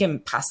 But we can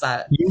pass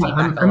that feedback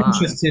along. I'm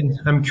interested.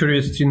 I'm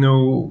curious to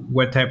know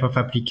what type of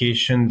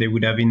application they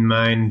would have in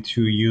mind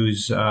to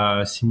use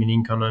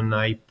Simulink on an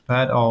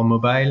iPad or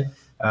mobile.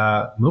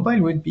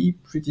 Mobile would be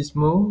pretty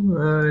small.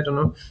 I don't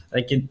know.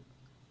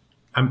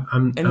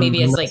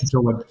 Maybe it's like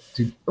sure what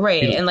to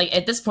right. do. And like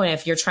at this point,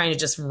 if you're trying to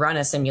just run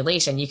a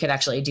simulation, you could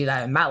actually do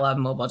that in MATLAB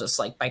Mobile, just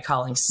like by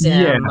calling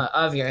sim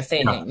of your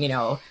thing,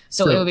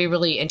 So it would be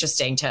really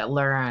interesting to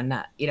learn,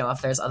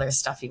 if there's other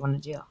stuff you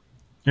want to do.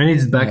 And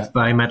it's backed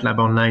by MATLAB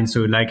Online.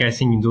 So like, I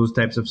think in those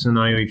types of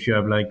scenario, if you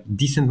have like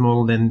decent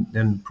model,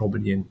 then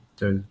probably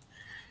the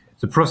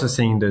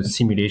processing, the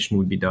simulation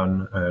would be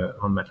done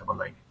on MATLAB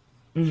Online.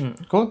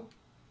 Mm-hmm. Cool.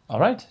 All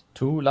right.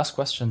 2 last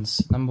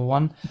questions. Number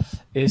 1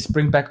 is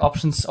bring back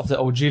options of the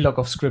OG log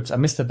of scripts. I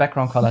missed the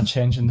background color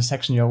change in the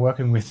section you're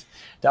working with.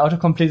 The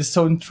autocomplete is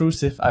so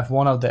intrusive. I've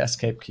worn out the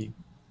escape key.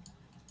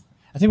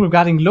 I think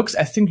regarding looks,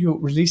 I think you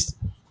released,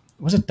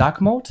 was it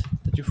dark mode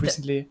that you've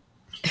recently?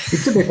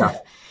 It's a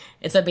beta.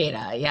 It's a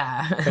beta,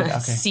 yeah. Okay.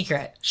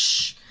 Secret.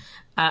 Shh.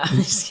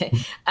 Just kidding.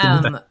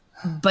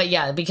 But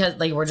yeah, because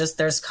like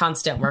there's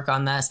constant work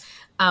on this.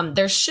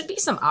 There should be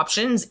some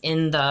options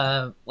in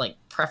the like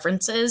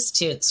preferences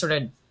to sort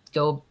of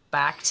go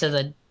back to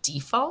the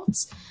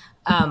defaults.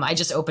 I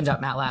just opened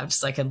up MATLAB just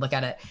so I could look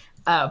at it.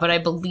 But I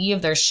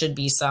believe there should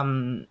be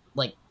some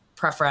like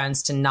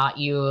preference to not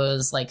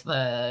use like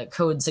the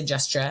code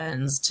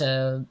suggestions,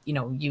 to, you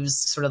know, use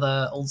sort of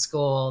the old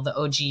school, the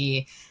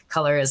OG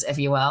colors, if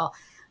you will.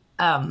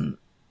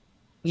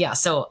 Yeah,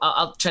 so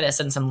I'll try to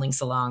send some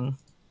links along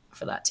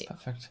for that too.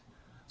 Perfect.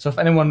 So if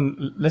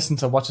anyone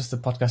listens or watches the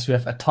podcast, we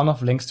have a ton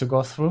of links to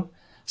go through.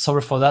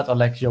 Sorry for that, or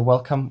like you're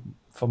welcome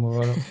from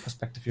whatever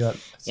perspective you're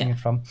seeing it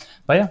from.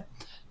 But yeah,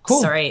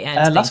 cool. Sorry,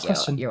 and last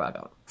question. You're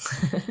welcome.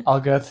 All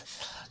good.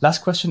 Last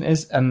question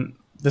is,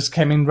 this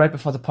came in right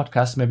before the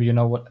podcast. Maybe you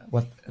know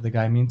what the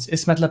guy means.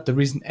 Is MATLAB the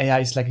reason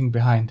AI is lagging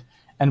behind?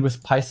 And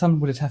with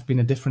Python, would it have been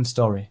a different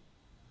story?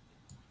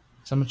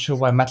 So I'm not sure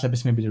why MATLAB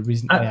is maybe the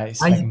reason AI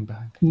is lagging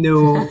behind.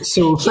 No,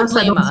 so first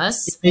I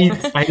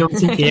don't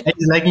think AI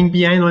is lagging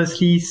behind.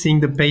 Honestly,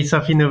 seeing the pace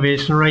of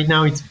innovation right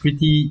now, it's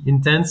pretty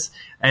intense.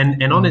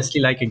 And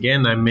honestly, like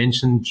again, I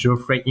mentioned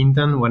Geoffrey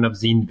Hinton, one of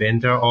the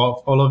inventor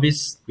of all of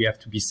this. We have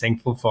to be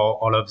thankful for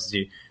all of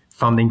the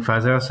founding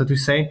fathers, so to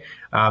say.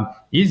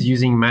 He's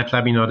using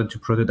MATLAB in order to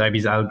prototype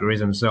his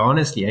algorithm. So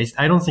honestly,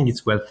 I don't think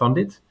it's well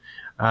funded.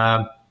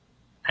 I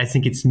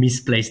think it's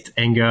misplaced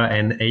anger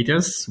and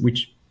haters,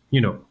 which,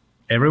 you know,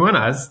 everyone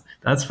has.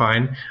 That's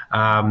fine.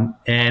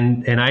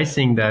 And I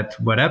think that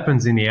what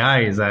happens in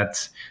AI is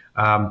that,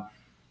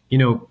 you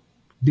know,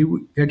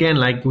 again,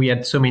 like we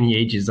had so many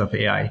ages of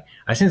AI.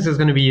 I think there's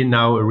going to be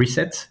now a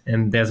reset,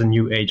 and there's a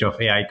new age of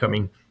AI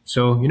coming.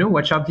 So, you know,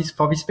 watch out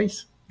for this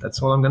space.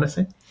 That's all I'm going to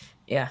say.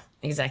 Yeah,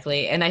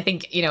 exactly. And I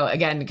think, you know,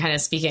 again, kind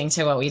of speaking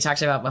to what we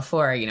talked about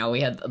before, you know,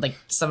 we had like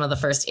some of the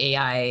first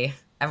AI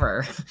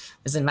ever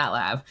was in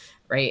MATLAB,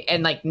 right?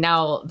 And like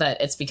now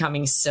that it's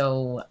becoming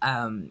so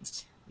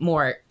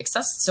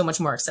so much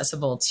more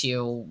accessible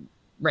to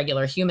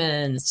regular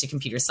humans, to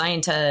computer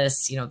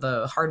scientists, you know,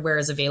 the hardware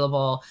is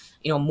available,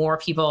 you know, more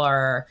people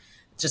are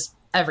just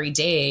every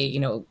day, you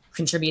know,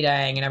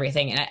 contributing and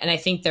everything. And I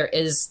think there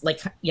is,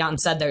 like Yann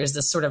said, there's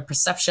this sort of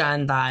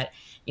perception that,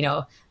 you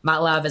know,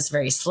 MATLAB is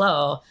very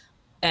slow.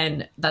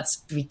 And that's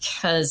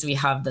because we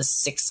have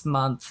this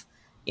 6-month,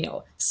 you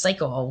know,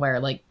 cycle where,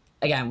 like,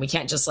 again, we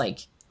can't just like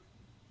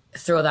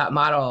throw that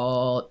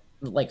model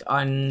like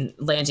on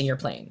landing your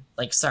plane.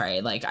 Like, sorry,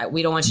 like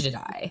we don't want you to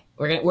die.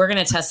 We're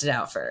gonna test it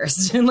out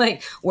first, and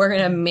like we're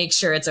gonna make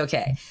sure it's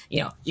okay.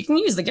 You know, you can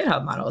use the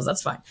GitHub models,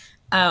 that's fine.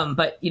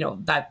 But you know,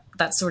 that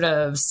sort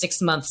of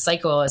 6-month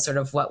cycle is sort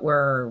of what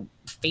we're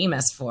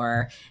famous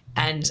for,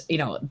 and you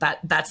know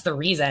that's the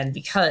reason,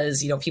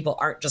 because you know people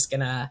aren't just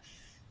gonna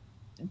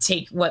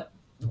take what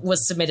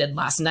was submitted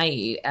last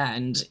night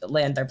and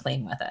land their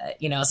plane with it.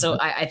 You know, so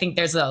I think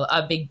there's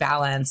a big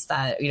balance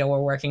that, you know,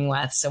 we're working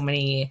with so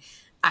many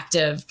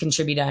active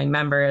contributing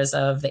members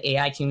of the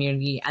AI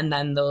community, and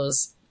then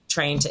those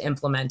trying to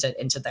implement it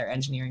into their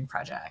engineering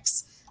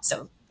projects.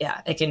 So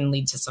yeah, it can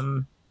lead to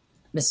some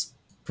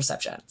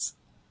misperceptions.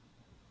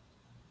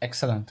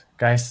 Excellent.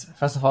 Guys,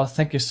 first of all,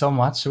 thank you so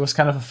much. It was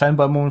kind of a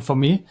fanboy moment for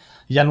me.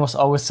 Yann was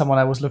always someone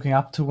I was looking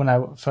up to when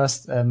I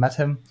first met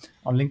him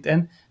on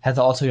LinkedIn.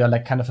 Heather, also, you're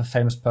like kind of a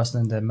famous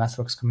person in the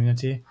MathWorks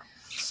community.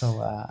 So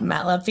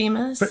MATLAB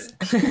famous.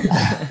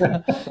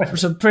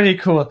 So pretty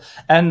cool.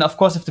 And of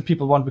course, if the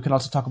people want, we can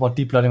also talk about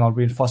deep learning or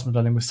reinforcement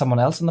learning with someone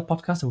else on the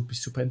podcast. It would be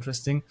super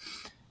interesting.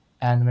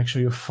 And make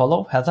sure you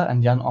follow Heather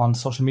and Yann on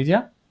social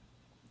media.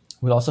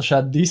 We'll also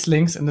share these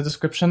links in the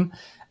description.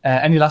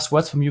 Any last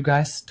words from you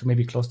guys to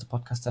maybe close the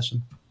podcast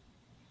session?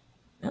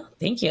 Oh,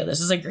 thank you.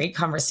 This is a great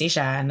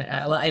conversation.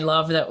 I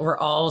love that we're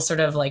all sort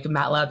of like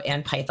MATLAB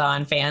and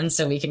Python fans,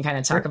 so we can kind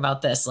of talk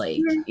about this, like,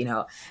 you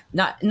know,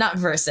 not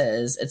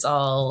versus. It's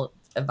all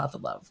about the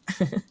love.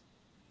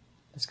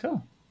 Let's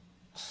go.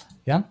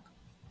 Yann,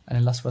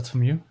 any last words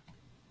from you?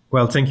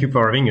 Well, thank you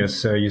for having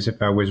us,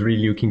 Yusuf. I was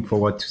really looking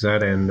forward to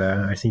that, and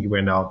I think it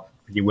went out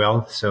pretty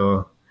well.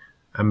 So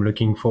I'm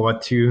looking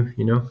forward to,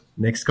 you know,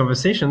 next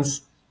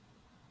conversations.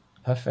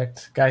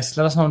 Perfect. Guys,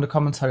 let us know in the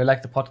comments how you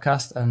like the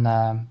podcast,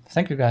 and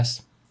thank you,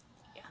 guys.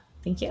 Yeah,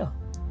 thank you.